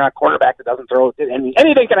gridiron, a quarterback that doesn't throw.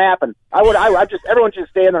 Anything can happen. Everyone should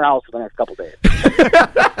stay in their house for the next couple days.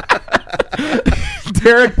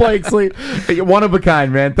 Derek Blakesley, one of a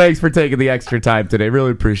kind, man. Thanks for taking the extra time today. Really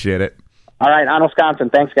appreciate it. All right, on Wisconsin.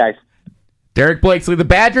 Thanks, guys. Derek Blakesley, the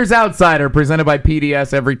Badgers Outsider, presented by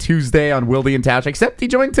PDS every Tuesday on Wilde and Tausch, except he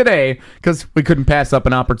joined today because we couldn't pass up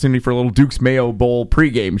an opportunity for a little Duke's Mayo Bowl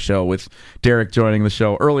pregame show with Derek joining the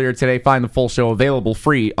show earlier today. Find the full show available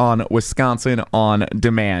free on Wisconsin On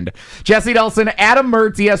Demand. Jesse Nelson, Adam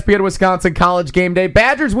Mertz, ESPN Wisconsin College Game Day.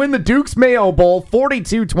 Badgers win the Duke's Mayo Bowl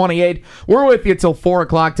 42-28. We're with you till 4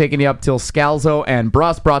 o'clock, taking you up till Scalzo and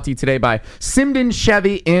Bruss, brought to you today by Simden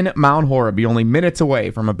Chevy in Mount Horeb. Be only minutes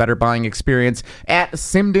away from a better buying experience at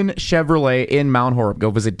Simden Chevrolet in Mount Horeb. Go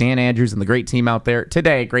visit Dan Andrews and the great team out there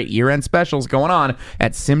today. Great year-end specials going on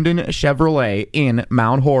at Simden Chevrolet in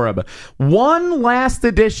Mount Horeb. One last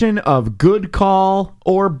edition of Good Call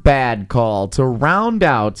or Bad Call to round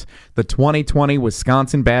out the 2020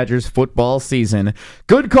 Wisconsin Badgers football season.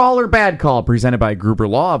 Good Call or Bad Call, presented by Gruber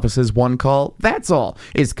Law Offices. One call, that's all,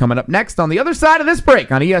 is coming up next on the other side of this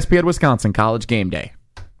break on ESPN Wisconsin College Game Day.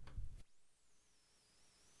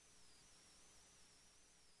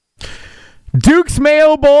 Duke's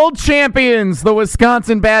Mayo Bowl champions, the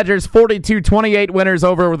Wisconsin Badgers, 42-28 winners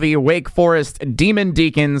over the Wake Forest Demon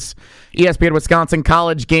Deacons. ESPN Wisconsin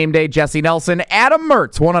College Game Day, Jesse Nelson, Adam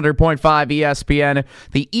Mertz, 100.5 ESPN,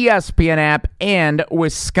 the ESPN app, and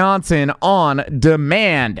Wisconsin On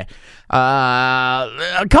Demand.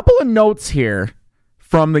 A couple of notes here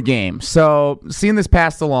from the game. So, seeing this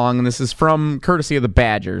passed along, and this is from courtesy of the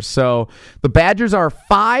Badgers. So, the Badgers are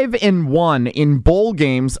 5-1 in bowl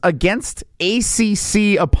games against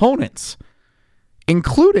ACC opponents,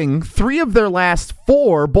 including 3 of their last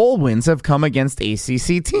 4 bowl wins have come against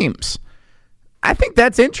ACC teams. I think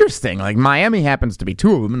that's interesting. Like, Miami happens to be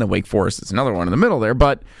 2 of them, and the Wake Forest is another one in the middle there.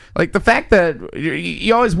 But, like, the fact that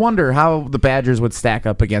you always wonder how the Badgers would stack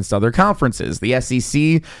up against other conferences. The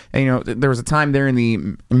SEC, there was a time there in the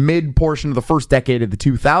mid portion of the first decade of the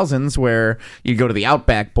 2000s where you go to the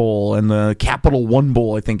Outback Bowl and the Capital One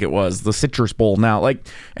Bowl, I think it was, the Citrus Bowl now.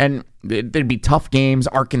 And there'd be tough games.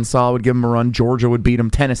 Arkansas would give them a run. Georgia would beat them.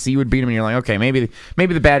 Tennessee would beat them. And you're like, okay, maybe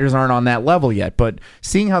the Badgers aren't on that level yet. But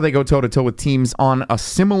seeing how they go toe-to-toe with teams on a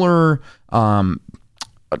similar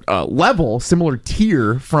level, similar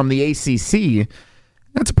tier from the ACC,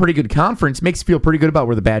 that's a pretty good conference. Makes you feel pretty good about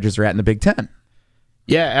where the Badgers are at in the Big Ten.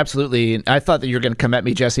 Yeah, absolutely. I thought that you were going to come at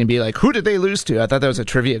me, Jesse, and be like, who did they lose to? I thought that was a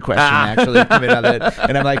trivia question, actually, coming out of it.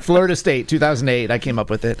 And I'm like, Florida State, 2008. I came up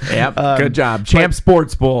with it. Yep, good job. Champ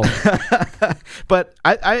Sports Bowl. But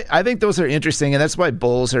I think those are interesting, and that's why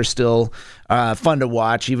bowls are still fun to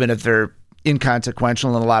watch, even if they're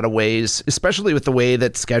inconsequential in a lot of ways, especially with the way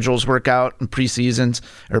that schedules work out in preseasons,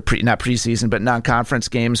 or not preseason, but non-conference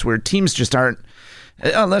games, where teams just aren't,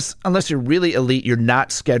 unless you're really elite, you're not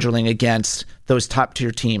scheduling against those top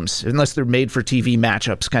tier teams unless they're made for TV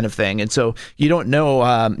matchups kind of thing. And so you don't know,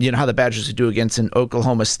 how the Badgers would do against an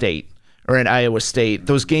Oklahoma State or an Iowa State.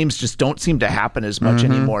 Those games just don't seem to happen as much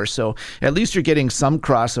anymore. So at least you're getting some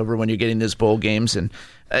crossover when you're getting these bowl games. And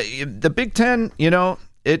the Big Ten,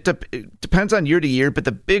 it depends on year to year, but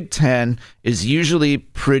the Big Ten is usually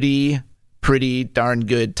pretty darn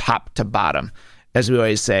good top to bottom, as we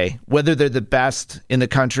always say. Whether they're the best in the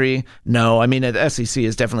country, no. I mean, the SEC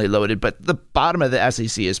is definitely loaded, but the bottom of the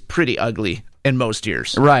SEC is pretty ugly in most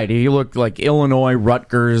years. Right. You look like Illinois,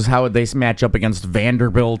 Rutgers. How would they match up against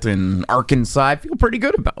Vanderbilt and Arkansas? I feel pretty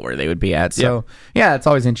good about where they would be at. So, yeah, it's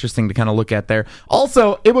always interesting to kind of look at there.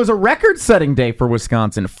 Also, it was a record-setting day for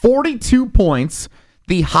Wisconsin. 42 points,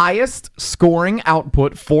 the highest scoring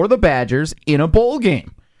output for the Badgers in a bowl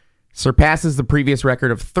game. Surpasses the previous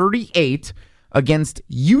record of 38 against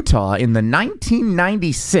Utah in the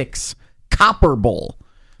 1996 Copper Bowl.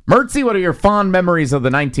 Mertzy, what are your fond memories of the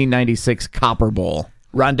 1996 Copper Bowl?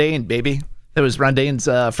 Rondain, baby. That was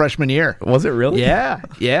Rondain's freshman year. Was it really? Yeah.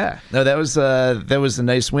 No, that was a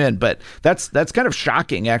nice win. But that's kind of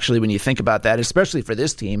shocking, actually, when you think about that, especially for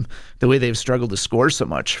this team, the way they've struggled to score so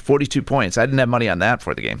much. 42 points. I didn't have money on that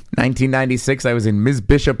for the game. 1996, I was in Ms.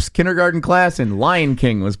 Bishop's kindergarten class, and Lion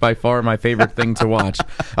King was by far my favorite thing to watch.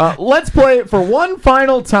 Let's play it for one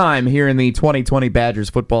final time here in the 2020 Badgers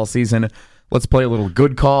football season. Let's play a little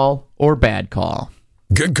good call or bad call.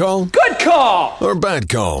 Good call? Good call! Or bad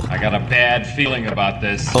call? I got a bad feeling about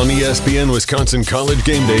this. On ESPN Wisconsin College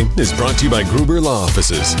Game Day is brought to you by Gruber Law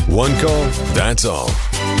Offices. One call, that's all.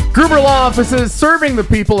 Gruber Law Offices, serving the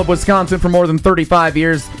people of Wisconsin for more than 35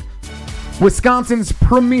 years. Wisconsin's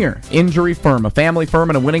premier injury firm, a family firm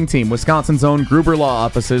and a winning team. Wisconsin's own Gruber Law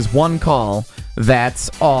Offices. One call, that's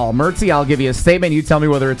all. Mertzy, I'll give you a statement. You tell me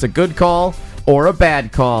whether it's a good call or a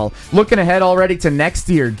bad call. Looking ahead already to next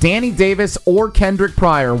year, Danny Davis or Kendrick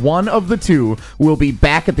Pryor, one of the two, will be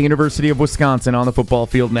back at the University of Wisconsin on the football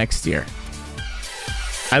field next year.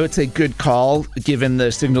 I would say good call, given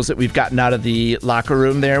the signals that we've gotten out of the locker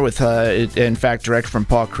room there with, in fact, direct from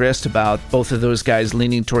Paul Christ about both of those guys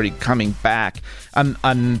leaning toward coming back.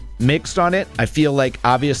 I'm mixed on it. I feel like,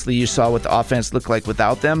 obviously, you saw what the offense looked like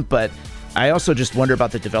without them, but I also just wonder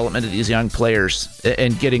about the development of these young players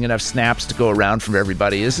and getting enough snaps to go around from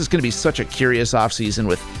everybody. This is going to be such a curious offseason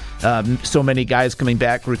with so many guys coming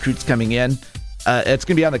back, recruits coming in. It's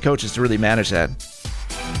going to be on the coaches to really manage that.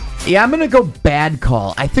 Yeah, I'm going to go bad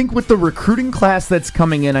call. I think with the recruiting class that's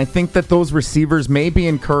coming in, I think that those receivers may be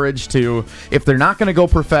encouraged to, if they're not going to go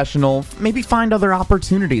professional, maybe find other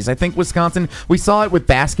opportunities. I think Wisconsin, we saw it with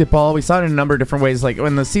basketball. We saw it in a number of different ways. Like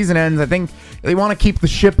when the season ends, I think they want to keep the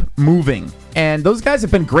ship moving. And those guys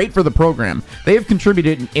have been great for the program. They have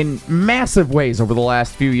contributed in massive ways over the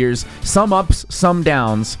last few years. Some ups, some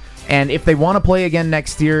downs. And if they want to play again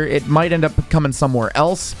next year, it might end up coming somewhere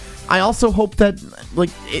else. I also hope that,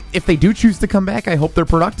 if they do choose to come back, I hope they're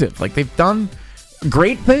productive. They've done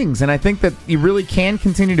great things, and I think that you really can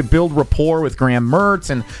continue to build rapport with Graham Mertz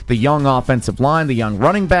and the young offensive line, the young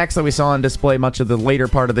running backs that we saw on display much of the later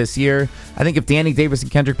part of this year. I think if Danny Davis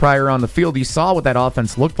and Kendrick Pryor are on the field, you saw what that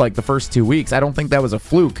offense looked like the first 2 weeks. I don't think that was a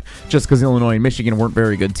fluke just because Illinois and Michigan weren't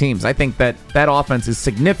very good teams. I think that offense is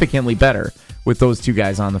significantly better with those two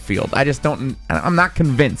guys on the field. I'm not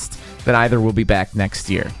convinced that either will be back next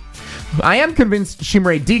year. I am convinced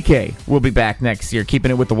Chimere Dike will be back next year,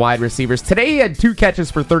 keeping it with the wide receivers. Today he had 2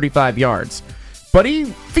 catches for 35 yards, but he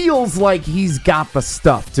feels like he's got the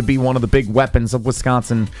stuff to be one of the big weapons of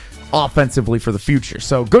Wisconsin offensively for the future.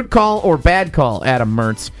 So good call or bad call, Adam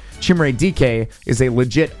Mertz. Chimere Dike is a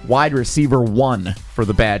legit wide receiver 1 for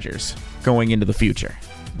the Badgers going into the future.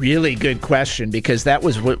 Really good question, because that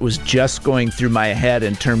was what was just going through my head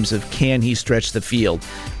in terms of can he stretch the field.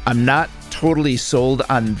 I'm not totally sold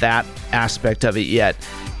on that aspect of it yet.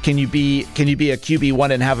 Can you be a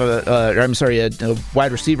QB1 and have a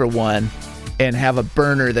wide receiver 1 and have a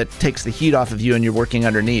burner that takes the heat off of you and you're working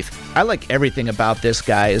underneath? I like everything about this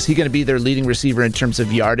guy. Is he going to be their leading receiver in terms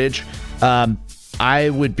of yardage? I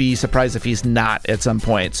would be surprised if he's not at some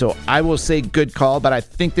point. So I will say good call, but I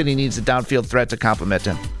think that he needs a downfield threat to complement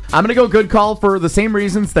him. I'm going to go good call for the same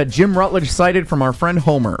reasons that Jim Rutledge cited from our friend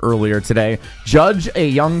Homer earlier today. Judge a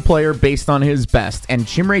young player based on his best, and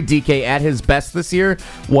Chimere Dike at his best this year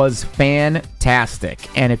was fantastic.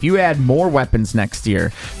 And if you add more weapons next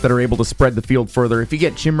year that are able to spread the field further, if you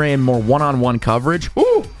get Chimere in more one-on-one coverage,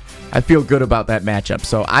 I feel good about that matchup.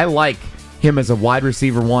 So I like him as a wide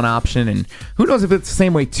receiver 1 option, and who knows if it's the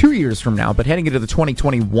same way 2 years from now, but heading into the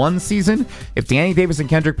 2021 season, if Danny Davis and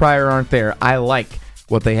Kendrick Pryor aren't there, I like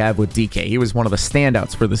what they have with DK. He was one of the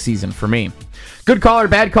standouts for the season for me. Good call or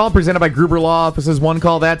bad call, presented by Gruber Law Offices. One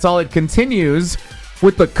call, that's all. It continues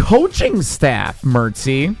with the coaching staff,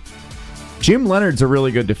 Mertzy. Jim Leonard's a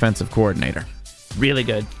really good defensive coordinator. Really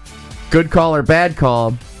good. Good call or bad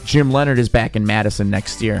call, Jim Leonard is back in Madison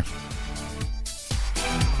next year.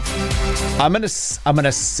 I'm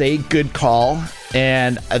gonna say good call,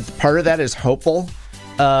 and part of that is hopeful.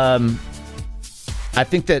 I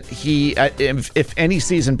think that if any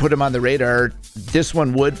season put him on the radar, this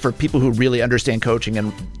one would, for people who really understand coaching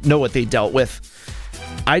and know what they dealt with.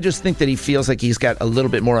 I just think that he feels like he's got a little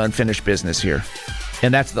bit more unfinished business here.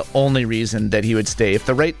 And that's the only reason that he would stay. If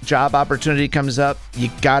the right job opportunity comes up, you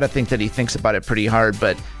got to think that he thinks about it pretty hard.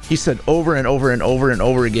 But he said over and over and over and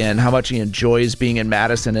over again how much he enjoys being in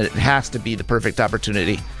Madison, and it has to be the perfect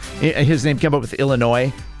opportunity. His name came up with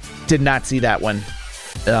Illinois. Did not see that one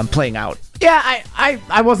playing out. Yeah,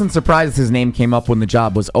 I wasn't surprised his name came up when the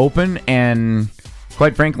job was open, and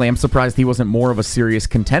quite frankly, I'm surprised he wasn't more of a serious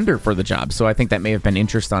contender for the job, so I think that may have been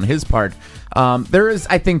interest on his part. There is,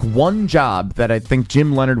 I think, one job that I think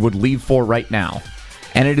Jim Leonard would leave for right now,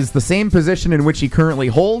 and it is the same position in which he currently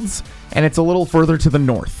holds, and it's a little further to the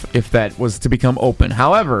north if that was to become open.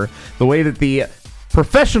 However, the way that the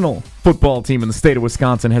professional football team in the state of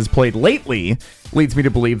Wisconsin has played lately leads me to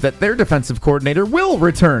believe that their defensive coordinator will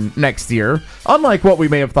return next year, unlike what we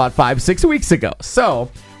may have thought 5-6 weeks ago. So,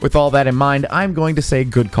 with all that in mind, I'm going to say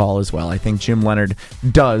good call as well. I think Jim Leonard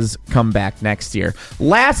does come back next year.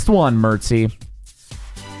 Last one, Mertzy.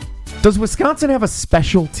 Does Wisconsin have a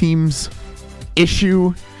special teams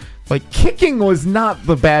issue? Like, kicking was not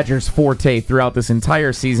the Badgers' forte throughout this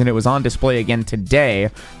entire season. It was on display again today.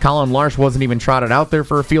 Colin Larsh wasn't even trotted out there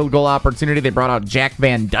for a field goal opportunity. They brought out Jack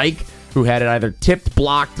Van Dyke, who had it either tipped,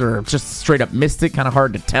 blocked, or just straight up missed it. Kind of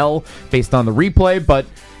hard to tell based on the replay, but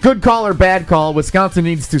good call or bad call, Wisconsin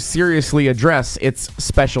needs to seriously address its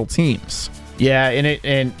special teams. Yeah,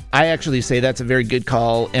 and I actually say that's a very good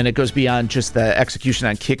call, and it goes beyond just the execution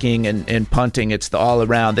on kicking and punting. It's the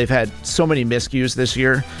all-around. They've had so many miscues this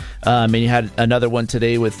year, and you had another one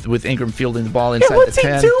today with Ingram fielding the ball inside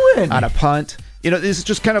the 10 on a punt. You know, this is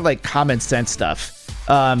just kind of like common sense stuff.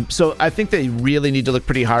 So I think they really need to look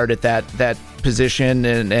pretty hard at that position,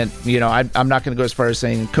 and you know, I'm not going to go as far as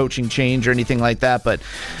saying coaching change or anything like that, but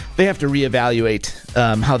they have to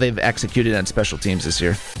reevaluate how they've executed on special teams this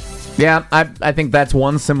year. Yeah, I think that's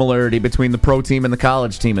one similarity between the pro team and the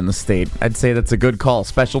college team in the state. I'd say that's a good call.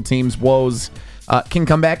 Special teams woes can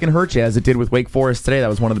come back and hurt you, as it did with Wake Forest today. That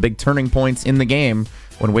was one of the big turning points in the game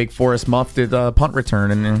when Wake Forest muffed a punt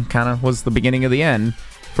return and kind of was the beginning of the end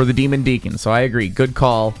for the Demon Deacons. So I agree. Good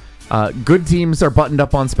call. Good teams are buttoned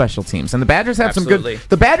up on special teams, and the Badgers have some good.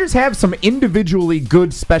 The Badgers have some individually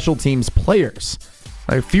good special teams players.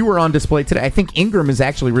 A few were on display today. I think Ingram is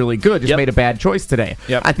actually really good. Just made a bad choice today.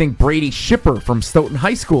 I think Brady Shipper from Stoughton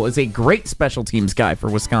High School is a great special teams guy for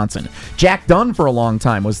Wisconsin. Jack Dunn for a long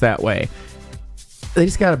time was that way. They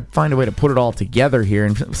just got to find a way to put it all together here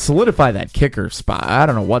and solidify that kicker spot. I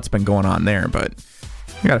don't know what's been going on there, but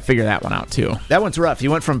you got to figure that one out too. That one's rough.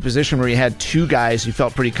 You went from a position where you had two guys you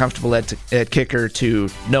felt pretty comfortable at kicker to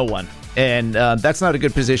no one. And that's not a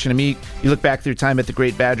good position. I mean, you look back through time at the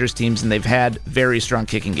great Badgers teams, and they've had very strong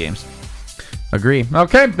kicking games. Agree.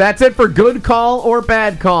 Okay, that's it for Good Call or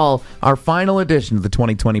Bad Call, our final edition of the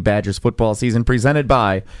 2020 Badgers football season, presented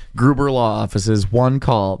by Gruber Law Offices. One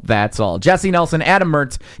call, that's all. Jesse Nelson, Adam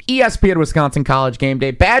Mertz, ESPN Wisconsin College Game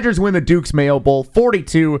Day. Badgers win the Duke's Mayo Bowl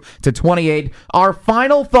 42-28. Our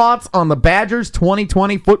final thoughts on the Badgers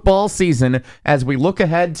 2020 football season as we look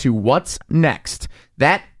ahead to what's next.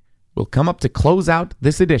 That will come up to close out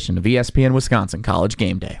this edition of ESPN Wisconsin College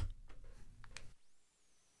Game Day.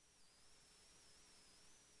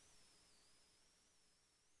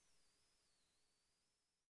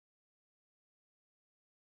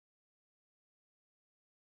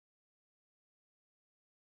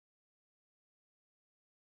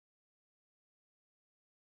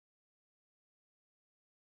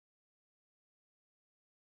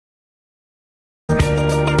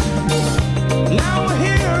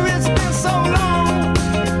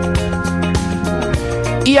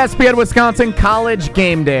 ESPN Wisconsin College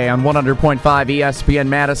Game Day on 100.5 ESPN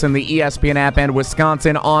Madison, the ESPN app, and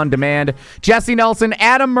Wisconsin On Demand. Jesse Nelson,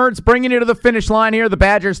 Adam Mertz bringing you to the finish line here. The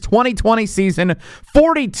Badgers 2020 season,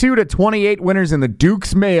 42-28 winners in the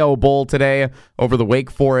Duke's Mayo Bowl today over the Wake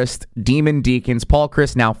Forest Demon Deacons. Paul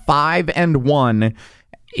Chryst now 5-1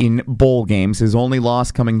 in bowl games. His only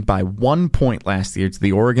loss coming by 1 point last year to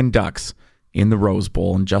the Oregon Ducks in the Rose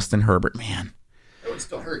Bowl, and Justin Herbert, man. It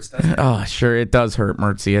still hurts, doesn't it? Oh, sure, it does hurt,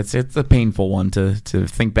 Mertzy. It's a painful one to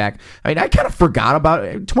think back. I mean, I kind of forgot about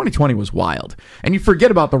it. 2020 was wild, and you forget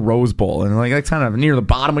about the Rose Bowl, and like that's kind of near the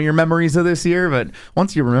bottom of your memories of this year. But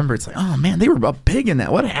once you remember, it's like, oh man, they were up big in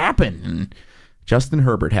that. What happened? And Justin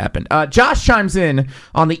Herbert happened. Josh chimes in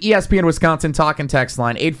on the ESPN Wisconsin talk and text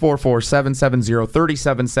line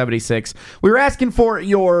 844-770-3776. We were asking for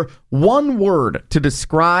your one word to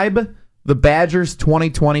describe the Badgers'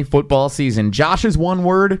 2020 football season. Josh's one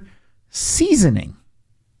word, seasoning.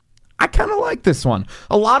 I kind of like this one.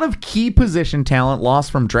 A lot of key position talent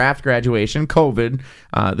lost from draft graduation, COVID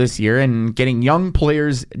this year, and getting young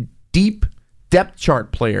players, deep depth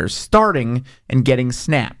chart players, starting and getting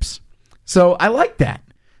snaps. So I like that.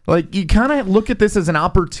 Like, you kind of look at this as an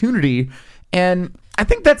opportunity, and I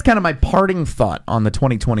think that's kind of my parting thought on the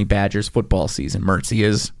 2020 Badgers football season, Mertzy,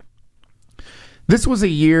 is this was a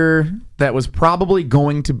year that was probably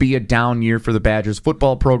going to be a down year for the Badgers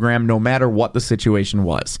football program, no matter what the situation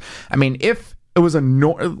was. I mean, if it was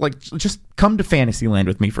just come to Fantasyland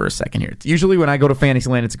with me for a second here. Usually when I go to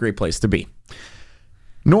Fantasyland, it's a great place to be.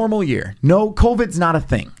 Normal year. No, COVID's not a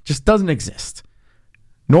thing. Just doesn't exist.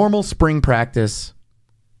 Normal spring practice.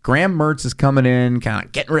 Graham Mertz is coming in, kind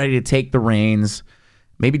of getting ready to take the reins.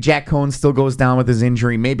 Maybe Jack Cohn still goes down with his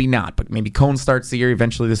injury. Maybe not, but maybe Cohn starts the year.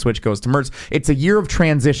 Eventually the switch goes to Mertz. It's a year of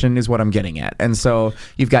transition is what I'm getting at. And so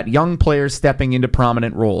you've got young players stepping into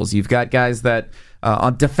prominent roles. You've got guys that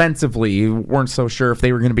defensively weren't so sure if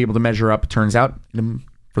they were going to be able to measure up. It turns out,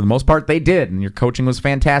 for the most part, they did. And your coaching was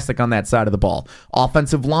fantastic on that side of the ball.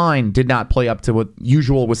 Offensive line did not play up to what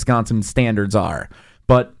usual Wisconsin standards are.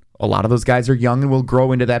 But a lot of those guys are young and will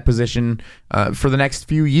grow into that position for the next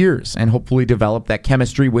few years and hopefully develop that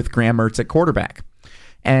chemistry with Graham Mertz at quarterback.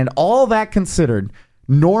 And all that considered,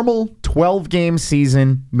 normal 12-game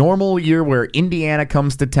season, normal year where Indiana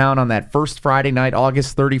comes to town on that first Friday night,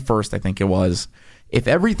 August 31st, I think it was. If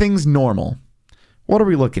everything's normal, what are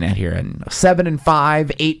we looking at here? A 7-5,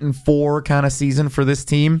 8-4 kind of season for this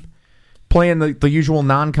team? Playing the usual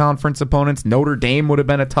non-conference opponents. Notre Dame would have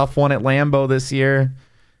been a tough one at Lambeau this year.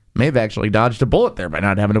 May have actually dodged a bullet there by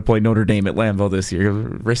not having to play Notre Dame at Lambeau this year.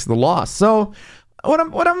 Risk the loss. So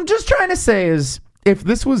what I'm just trying to say is, if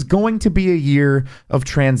this was going to be a year of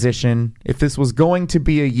transition, if this was going to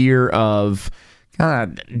be a year of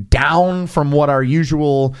kind of down from what our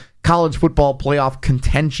usual college football playoff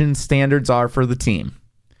contention standards are for the team,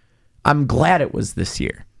 I'm glad it was this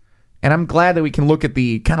year. And I'm glad that we can look at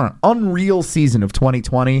the kind of unreal season of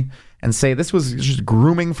 2020 and say this was just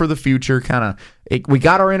grooming for the future. We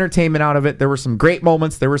got our entertainment out of it. There were some great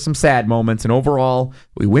moments. There were some sad moments. And overall,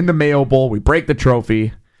 we win the Mayo Bowl. We break the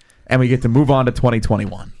trophy. And we get to move on to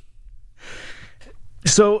 2021.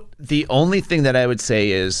 So the only thing that I would say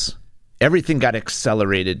is everything got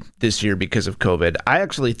accelerated this year because of COVID. I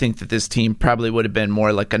actually think that this team probably would have been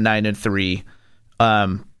more like a 9-3.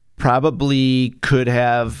 Probably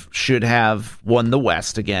should have won the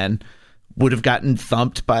West again. Would have gotten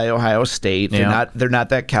thumped by Ohio State. Yeah. They're not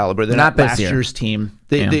that caliber. They're not last year's team.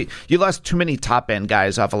 You lost too many top end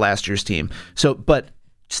guys off of last year's team. So, but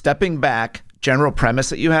stepping back, general premise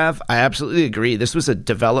that you have, I absolutely agree. This was a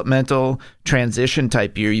developmental transition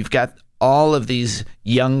type year. You've got all of these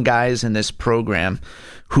young guys in this program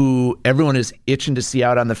who everyone is itching to see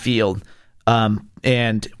out on the field.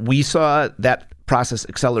 And we saw that process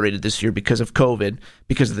accelerated this year because of COVID,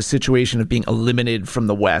 because of the situation of being eliminated from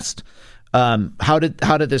the West. How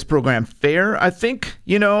did this program fare? I think,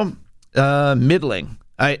 middling.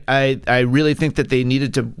 I really think that they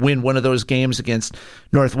needed to win one of those games against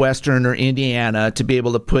Northwestern or Indiana to be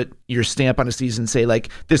able to put your stamp on a season and say, like,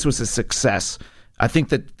 this was a success. I think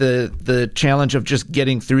that the challenge of just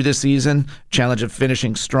getting through the season, challenge of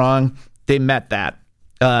finishing strong, they met that.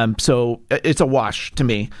 So it's a wash to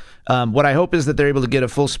me. What I hope is that they're able to get a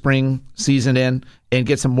full spring season in and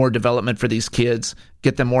get some more development for these kids,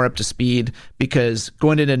 get them more up to speed, because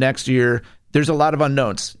going into next year, there's a lot of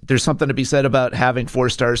unknowns. There's something to be said about having 4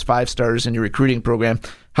 stars, 5 stars in your recruiting program.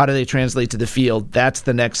 How do they translate to the field? That's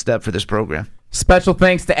the next step for this program. Special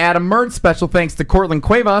thanks to Adam Mertz. Special thanks to Cortland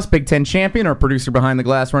Cuevas, Big Ten champion, our producer behind the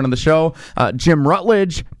glass running the show. Jim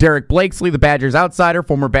Rutledge, Derek Blakesley, the Badgers outsider,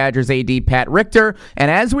 former Badgers AD Pat Richter. And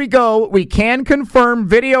as we go, we can confirm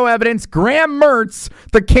video evidence. Graham Mertz,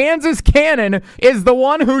 the Kansas Cannon, is the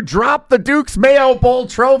one who dropped the Duke's Mayo Bowl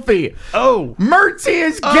trophy. Oh. Mertzy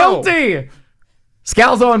is guilty.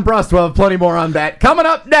 Scalzo and Brust will have plenty more on that. Coming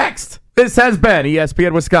up next, this has been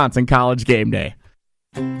ESPN Wisconsin College Game Day.